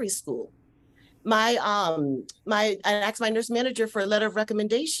midwifery school, I asked my nurse manager for a letter of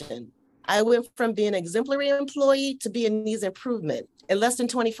recommendation. I went from being an exemplary employee to being needs improvement in less than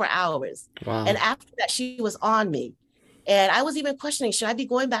 24 hours. And Wow. after that, she was on me. And I was even questioning, should I be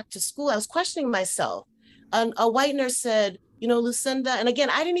going back to school? I was questioning myself. And a white nurse said, Lucinda, and again,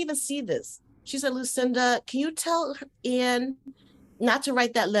 I didn't even see this. She said, Lucinda, can you tell Ann not to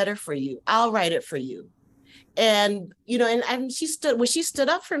write that letter for you? I'll write it for you. And when she stood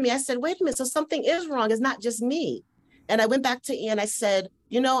up for me, I said, wait a minute, so something is wrong. It's not just me. And I went back to Ann. I said,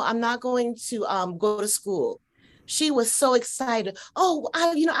 I'm not going to go to school. She was so excited. Oh,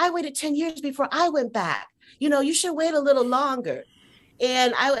 I waited 10 years before I went back. You should wait a little longer.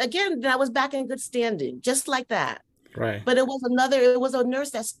 And I was back in good standing, just like that. Right. But it was a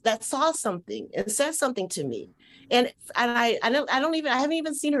nurse that saw something and said something to me. I haven't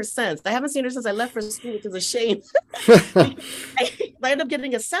even seen her since. I haven't seen her since I left for school, which is a shame. Because I ended up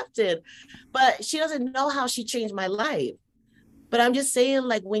getting accepted, but she doesn't know how she changed my life. But I'm just saying,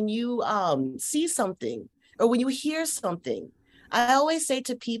 like, when you see something or when you hear something, I always say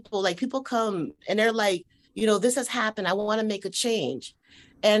to people, like, people come and they're like, this has happened. I want to make a change.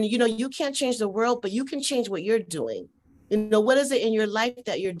 And, you can't change the world, but you can change what you're doing. What is it in your life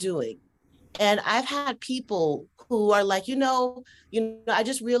that you're doing? And I've had people who are like, I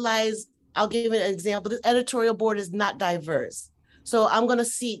just realized, I'll give you an example. This editorial board is not diverse. So I'm going to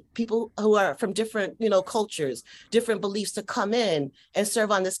seek people who are from different, cultures, different beliefs to come in and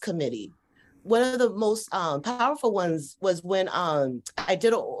serve on this committee. One of the most powerful ones was when I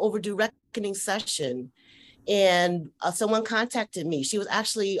did an overdue reckoning session and someone contacted me. She was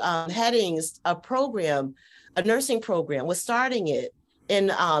actually heading a program, a nursing program, was starting it.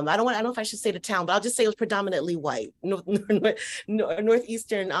 And I don't know if I should say the town, but I'll just say it was predominantly white,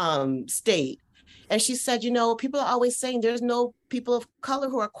 northeastern state. And she said, people are always saying there's no people of color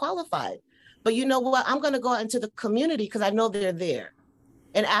who are qualified. But you know what? I'm going to go out into the community because I know they're there.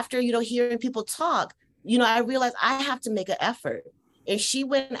 And after, hearing people talk, I realized I have to make an effort. And she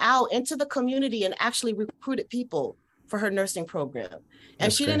went out into the community and actually recruited people for her nursing program. And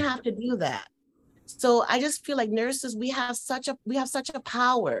That's she didn't great. have to do that. So I just feel like nurses, we have such a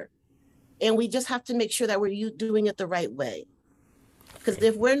power, and we just have to make sure that we're doing it the right way. Because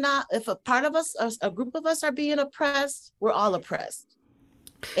if we're not, if a part of us, a group of us are being oppressed, we're all oppressed.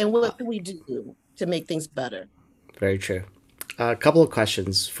 And what can we do to make things better? Very true. A couple of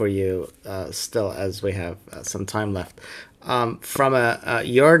questions for you, still, as we have some time left.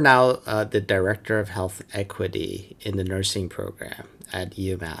 You're now the director of health equity in the nursing program at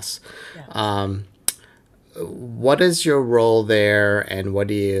UMass. Yes. Um, what is your role there, and what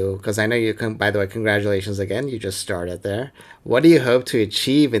do you? Because I know you can. By the way, congratulations again. You just started there. What do you hope to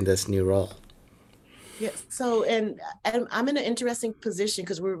achieve in this new role? Yes. So, and I'm in an interesting position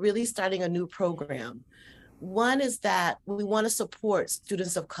because we're really starting a new program. One is that we want to support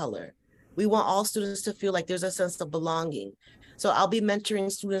students of color. We want all students to feel like there's a sense of belonging. So I'll be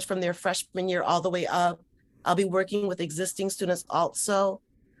mentoring students from their freshman year all the way up. I'll be working with existing students also.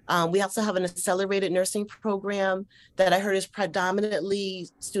 We also have an accelerated nursing program that I heard is predominantly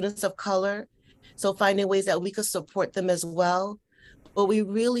students of color. So finding ways that we could support them as well. But we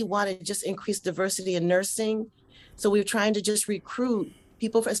really want to just increase diversity in nursing. So we're trying to just recruit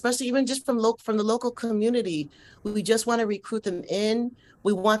people, especially even just from the local community. We just want to recruit them in.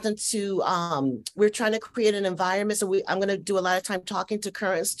 We want them to. We're trying to create an environment. So I'm going to do a lot of time talking to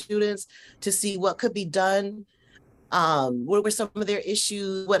current students to see what could be done. What were some of their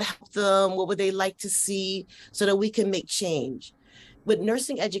issues? What helped them? What would they like to see so that we can make change? With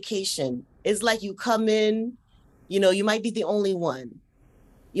nursing education, it's like you come in, you might be the only one,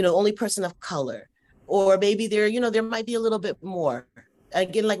 only person of color, or maybe there might be a little bit more.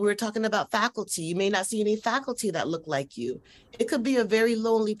 Again, like we were talking about faculty, you may not see any faculty that look like you. It could be a very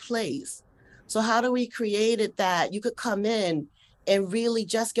lonely place. So how do we create it that you could come in and really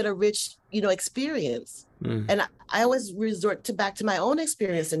just get a rich, experience? Mm. And I always resort back to my own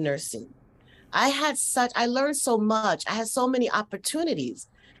experience in nursing. I learned so much. I had so many opportunities.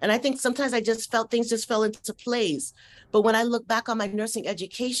 And I think sometimes I just felt things just fell into place. But when I look back on my nursing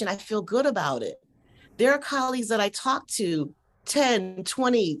education, I feel good about it. There are colleagues that I talk to 10,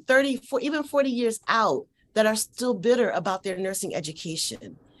 20, 30, 40, even 40 years out that are still bitter about their nursing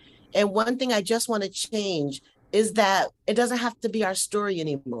education. And one thing I just want to change is that it doesn't have to be our story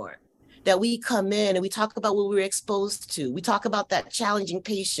anymore. That we come in and we talk about what we were exposed to. We talk about that challenging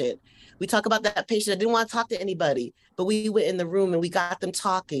patient. We talk about that patient that didn't want to talk to anybody, but we went in the room and we got them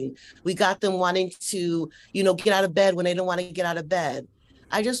talking. We got them wanting to, get out of bed when they didn't want to get out of bed.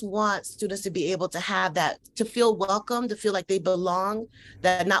 I just want students to be able to have that, to feel welcome, to feel like they belong,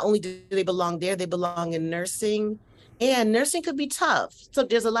 that not only do they belong there, they belong in nursing. And nursing could be tough. So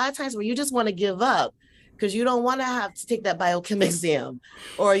there's a lot of times where you just want to give up because you don't want to have to take that biochem exam,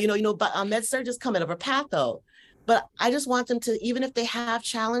 or but med surg is coming up, or patho. But I just want them to, even if they have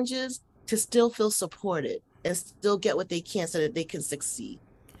challenges, to still feel supported and still get what they can so that they can succeed.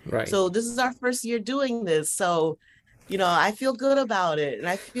 Right. So this is our first year doing this. So, I feel good about it. And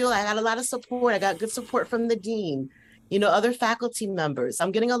I feel I got a lot of support. I got good support from the dean, other faculty members.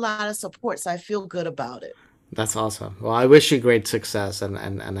 I'm getting a lot of support. So I feel good about it. That's awesome. Well, I wish you great success,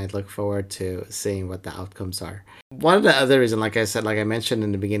 and I look forward to seeing what the outcomes are. One of the other reasons, like I said, like I mentioned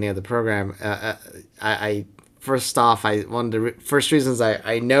in the beginning of the program, I first off, one of the first reasons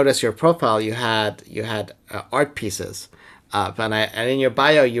I noticed your profile, you had art pieces up, and in your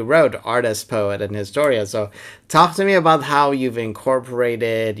bio you wrote artist, poet, and historian. So, talk to me about how you've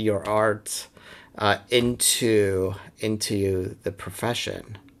incorporated your art into the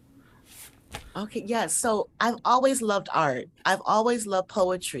profession. Okay, yeah. So I've always loved art. I've always loved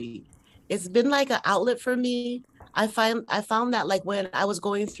poetry. It's been like an outlet for me. I found that like when I was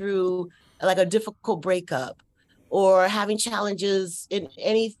going through like a difficult breakup or having challenges in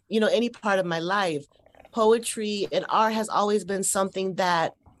any part of my life, poetry and art has always been something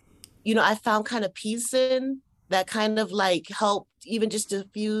that, I found kind of peace in, that kind of like helped even just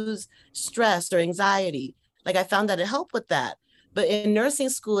diffuse stress or anxiety. Like I found that it helped with that. But in nursing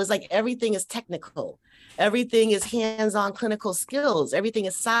school, it's like everything is technical, everything is hands-on clinical skills, everything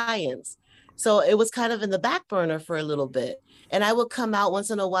is science. So it was kind of in the back burner for a little bit. And I would come out once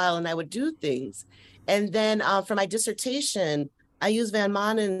in a while and I would do things. And then for my dissertation, I used Van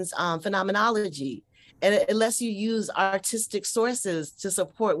Manen's phenomenology, and it lets you use artistic sources to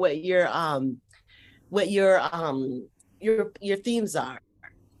support what your themes are.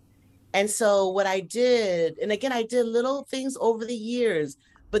 And so what I did, and again, I did little things over the years,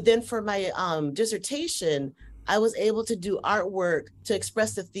 but then for my dissertation, I was able to do artwork to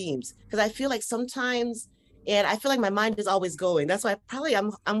express the themes. Because I feel like sometimes, and I feel like my mind is always going. That's why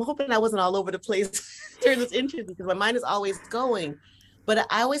I'm hoping I wasn't all over the place during this interview, because my mind is always going. But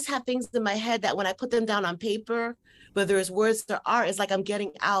I always have things in my head that when I put them down on paper, whether it's words or art, it's like I'm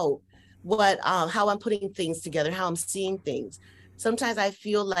getting out what how I'm putting things together, how I'm seeing things. Sometimes I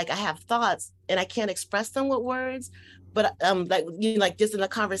feel like I have thoughts and I can't express them with words, but like you know, like just in a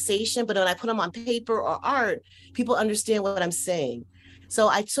conversation. But when I put them on paper or art, people understand what I'm saying. So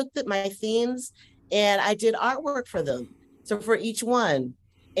I took my themes and I did artwork for them. So for each one.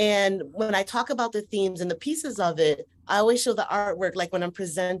 And when I talk about the themes and the pieces of it, I always show the artwork like when I'm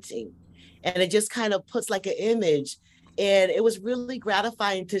presenting. And it just kind of puts like an image. And it was really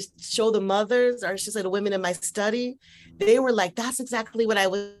gratifying to show the mothers, or I should say the women in my study. They were like, that's exactly what I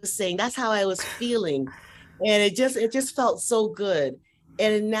was saying. That's how I was feeling. And it just felt so good.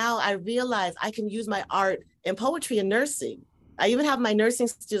 And now I realize I can use my art in poetry and nursing. I even have my nursing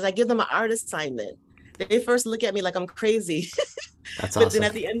students, I give them an art assignment. They first look at me like I'm crazy. That's But then awesome.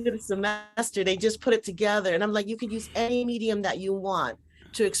 at the end of the semester, they just put it together. And I'm like, you could use any medium that you want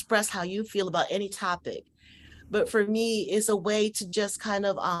to express how you feel about any topic. But for me, it's a way to just kind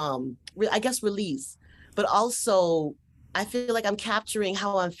of, I guess, release. But also, I feel like I'm capturing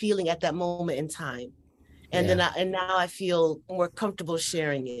how I'm feeling at that moment in time. And Yeah. and now I feel more comfortable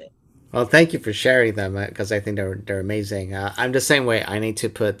sharing it. Well, thank you for sharing them because I think they're amazing. I'm the same way. I need to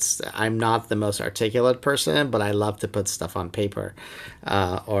put. I'm not the most articulate person, but I love to put stuff on paper,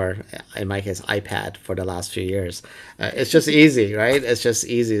 or in my case, iPad for the last few years. It's just easy, right? It's just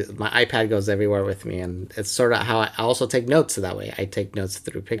easy. My iPad goes everywhere with me, and it's sort of how I also take notes that way. I take notes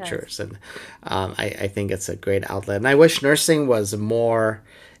through Yes. pictures, and I think it's a great outlet. And I wish nursing was more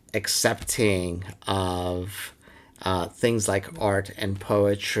accepting of things like art and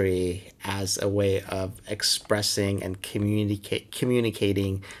poetry as a way of expressing and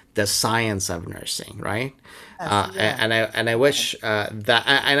communicating the science of nursing, right? Yes. Yeah. And I Yeah. wish that,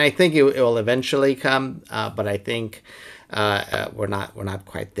 and I think it will eventually come, but I think we're not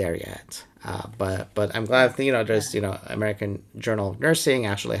quite there yet. But I'm glad Yes. that, there's, Yeah. American Journal of Nursing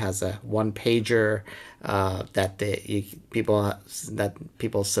actually has a one pager that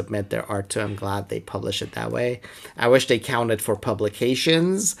people submit their art to. I'm glad they publish it that way. I wish they counted for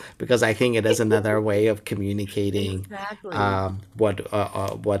publications because I think it is another way of communicating Exactly. Exactly.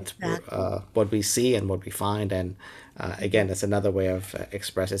 what we see and what we find. And again, Yeah. it's another way of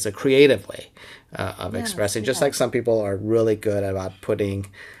expressing. It's a creative way of Yes. expressing. Just like Yes. some people are really good about putting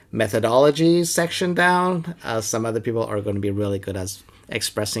methodology section down, some other people are going to be really good at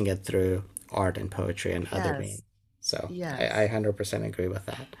expressing it through art and poetry and other means. Yes. So I Yes. 100% agree with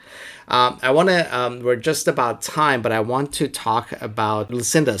that. We're just about time, but I want to talk about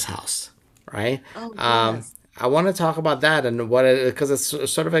Lucinda's house, right? Oh, Um, yes. I want to talk about that and what it, because it's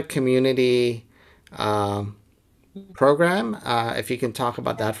sort of a community program. If you can talk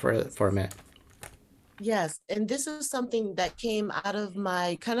about that for a minute. Yes, and this is something that came out of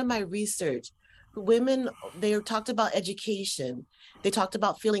my kind of my research. Women, they talked about education. They talked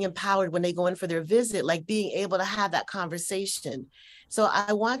about feeling empowered when they go in for their visit, like being able to have that conversation. So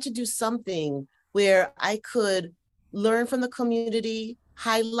I want to do something where I could learn from the community,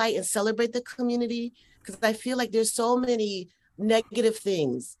 highlight and celebrate the community, because I feel like there's so many negative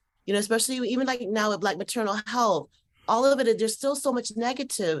things, especially even like now with like maternal health, all of it, there's still so much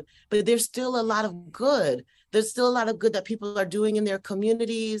negative, but there's still a lot of good. There's still a lot of good that people are doing in their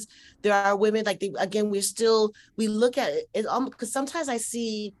communities. There are women like again, we look at it because sometimes I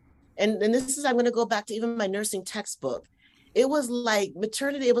see, and this is I'm going to go back to even my nursing textbook. It was like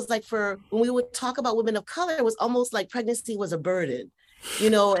maternity. It was like for when we would talk about women of color, it was almost like pregnancy was a burden,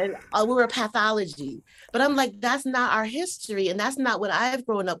 and we were a pathology. But I'm like, that's not our history, and that's not what I've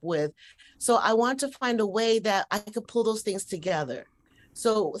grown up with. So I want to find a way that I could pull those things together.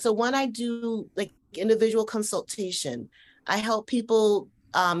 So when I do like individual consultation, I help people.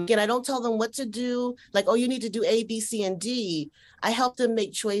 Again, I don't tell them what to do, like, oh, you need to do A, B, C, and D. I help them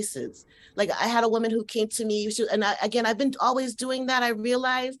make choices. Like I had a woman who came to me, again, I've been always doing that. I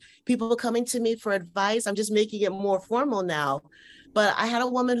realize people coming to me for advice. I'm just making it more formal now. But I had a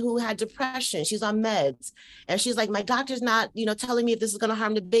woman who had depression. She's on meds. And she's like, my doctor's not, telling me if this is going to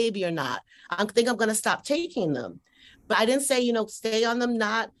harm the baby or not. I think I'm going to stop taking them. But I didn't say, stay on them,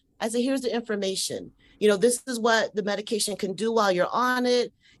 not. I said, here's the information. This is what the medication can do while you're on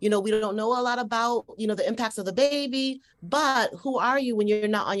it. We don't know a lot about, the impacts of the baby, but who are you when you're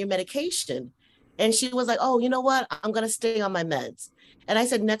not on your medication? And she was like, oh, you know what? I'm going to stay on my meds. And I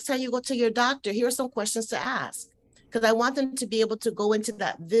said, next time you go to your doctor, here are some questions to ask. Because I want them to be able to go into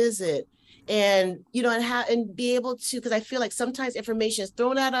that visit and and be able to, because I feel like sometimes information is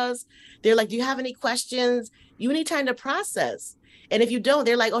thrown at us. They're like, do you have any questions? You need time to process. And if you don't,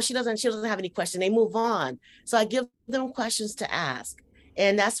 they're like, oh, she doesn't have any question. They move on. So I give them questions to ask.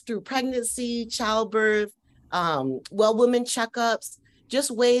 And that's through pregnancy, childbirth, well women checkups,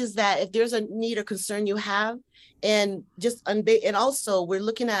 just ways that if there's a need or concern you have, and and also we're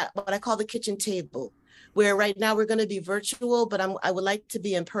looking at what I call the kitchen table, where right now we're going to be virtual, but I would like to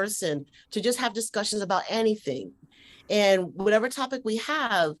be in person to just have discussions about anything. And whatever topic we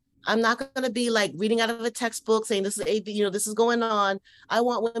have, I'm not going to be like reading out of a textbook saying this is AB, this is going on. I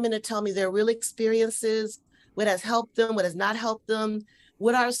want women to tell me their real experiences, what has helped them, what has not helped them,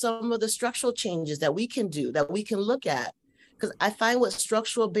 what are some of the structural changes that we can do, that we can look at. Because I find with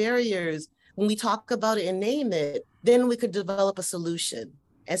structural barriers, when we talk about it and name it, then we could develop a solution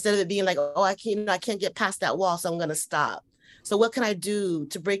instead of it being like, oh, I can't get past that wall, so I'm going to stop. So what can I do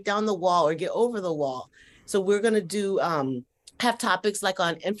to break down the wall or get over the wall? So we're going to do have topics like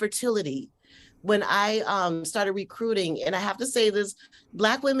on infertility. When I started recruiting, and I have to say this,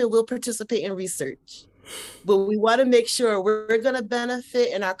 Black women will participate in research, but we want to make sure we're going to benefit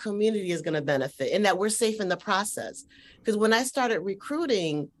and our community is going to benefit, and that we're safe in the process. Because when I started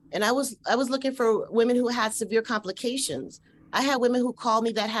recruiting, and I was looking for women who had severe complications, I had women who called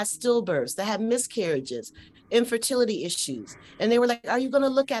me that had stillbirths, that had miscarriages, infertility issues, and they were like, "Are you going to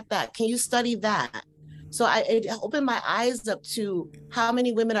look at that? Can you study that?" So it opened my eyes up to how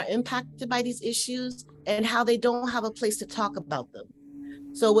many women are impacted by these issues and how they don't have a place to talk about them.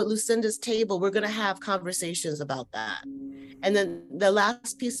 So with Lucinda's table, we're going to have conversations about that. And then the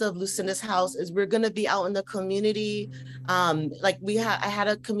last piece of Lucinda's house is we're going to be out in the community. Like I had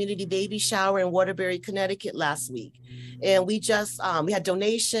a community baby shower in Waterbury, Connecticut last week. And we had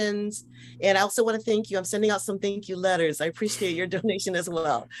donations. And I also want to thank you. I'm sending out some thank you letters. I appreciate your donation as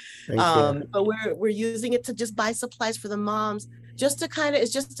well. Thank you. But we're using it to just buy supplies for the moms, just to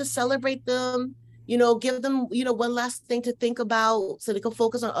it's just to celebrate them, give them, one last thing to think about so they can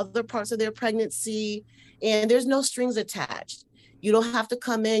focus on other parts of their pregnancy. And there's no strings attached. You don't have to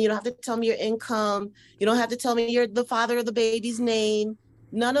come in. You don't have to tell me your income. You don't have to tell me you're the father of the baby's name.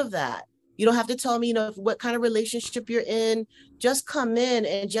 None of that. You don't have to tell me, what kind of relationship you're in. Just come in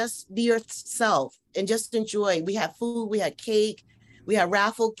and just be yourself and just enjoy. We have food, we had cake, we had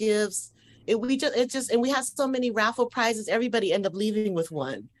raffle gifts. And we had so many raffle prizes. Everybody ended up leaving with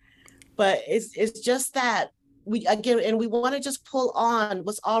one. But it's just that we want to just pull on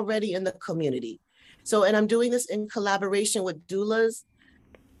what's already in the community. So, and I'm doing this in collaboration with doulas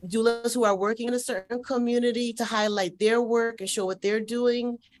who are working in a certain community to highlight their work and show what they're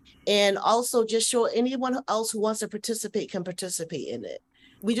doing. And also just show anyone else who wants to participate can participate in it.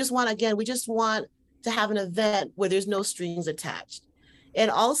 We just want to have an event where there's no strings attached. And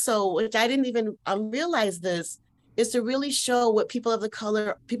also, which I didn't even realize this, is to really show what people of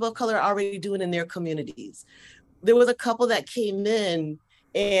color are already doing in their communities. There was a couple that came in,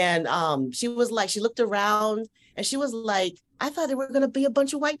 and she looked around and she was like, I thought there were going to be a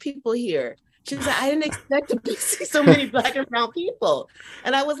bunch of white people here. She was like, I didn't expect to see so many Black and brown people.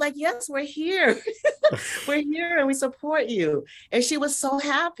 And I was like, yes, we're here. We're here and we support you. And she was so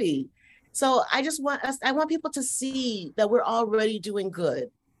happy. So I want people to see that we're already doing good,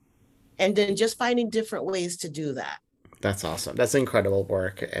 and then just finding different ways to do that. That's awesome. That's incredible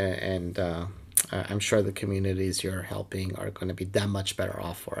work, and I'm sure the communities you're helping are going to be that much better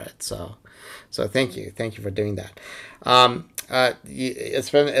off for it. So thank you for doing that.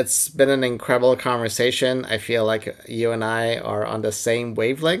 It's been an incredible conversation. I feel like you and I are on the same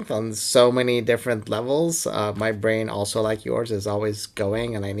wavelength on so many different levels. My brain, also like yours, is always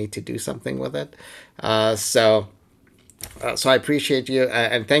going, and I need to do something with it. So I appreciate you,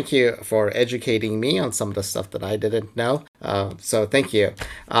 and thank you for educating me on some of the stuff that I didn't know. So thank you.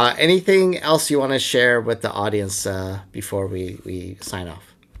 Anything else you want to share with the audience before we sign off?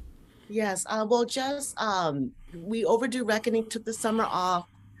 Yes. Well, just we Overdue Reckoning took the summer off.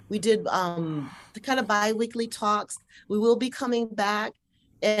 We did the kind of bi-weekly talks. We will be coming back,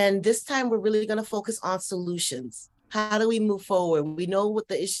 and this time we're really going to focus on solutions. How do we move forward? We know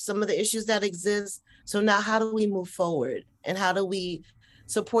what some of the issues that exist. So now how do we move forward, and how do we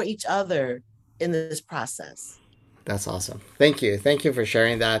support each other in this process? That's awesome. Thank you for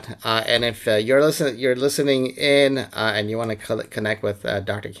sharing that. And if you're listening in and you want to connect with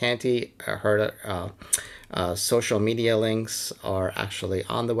Dr. Canty, her social media links are actually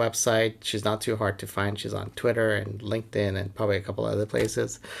on the website. She's not too hard to find. She's on Twitter and LinkedIn and probably a couple other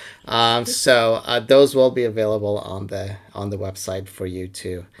places. So those will be available on the website for you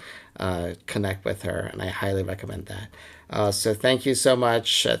to connect with her, and I highly recommend that. So thank you so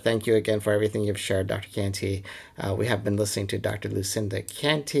much. Thank you again for everything you've shared, Dr. Canty. We have been listening to Dr. Lucinda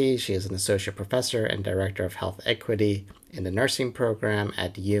Canty. She is an associate professor and director of health equity in the nursing program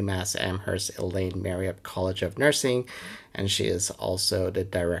at UMass Amherst Elaine Mariup College of Nursing, and she is also the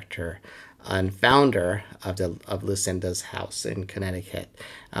director and founder of Lucinda's House in Connecticut.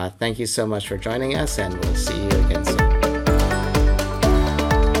 Thank you so much for joining us, and we'll see you again soon.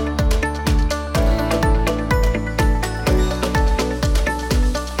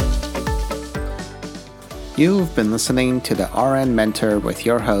 You've been listening to the RN Mentor with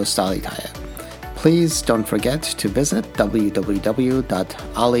your host, Ali Tayeb. Please don't forget to visit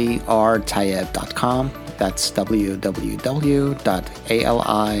www.alirtayeb.com. That's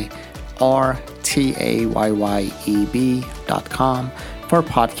www.alirtayeb.com for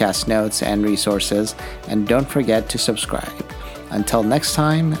podcast notes and resources, and don't forget to subscribe. Until next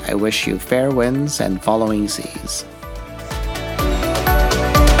time, I wish you fair winds and following seas.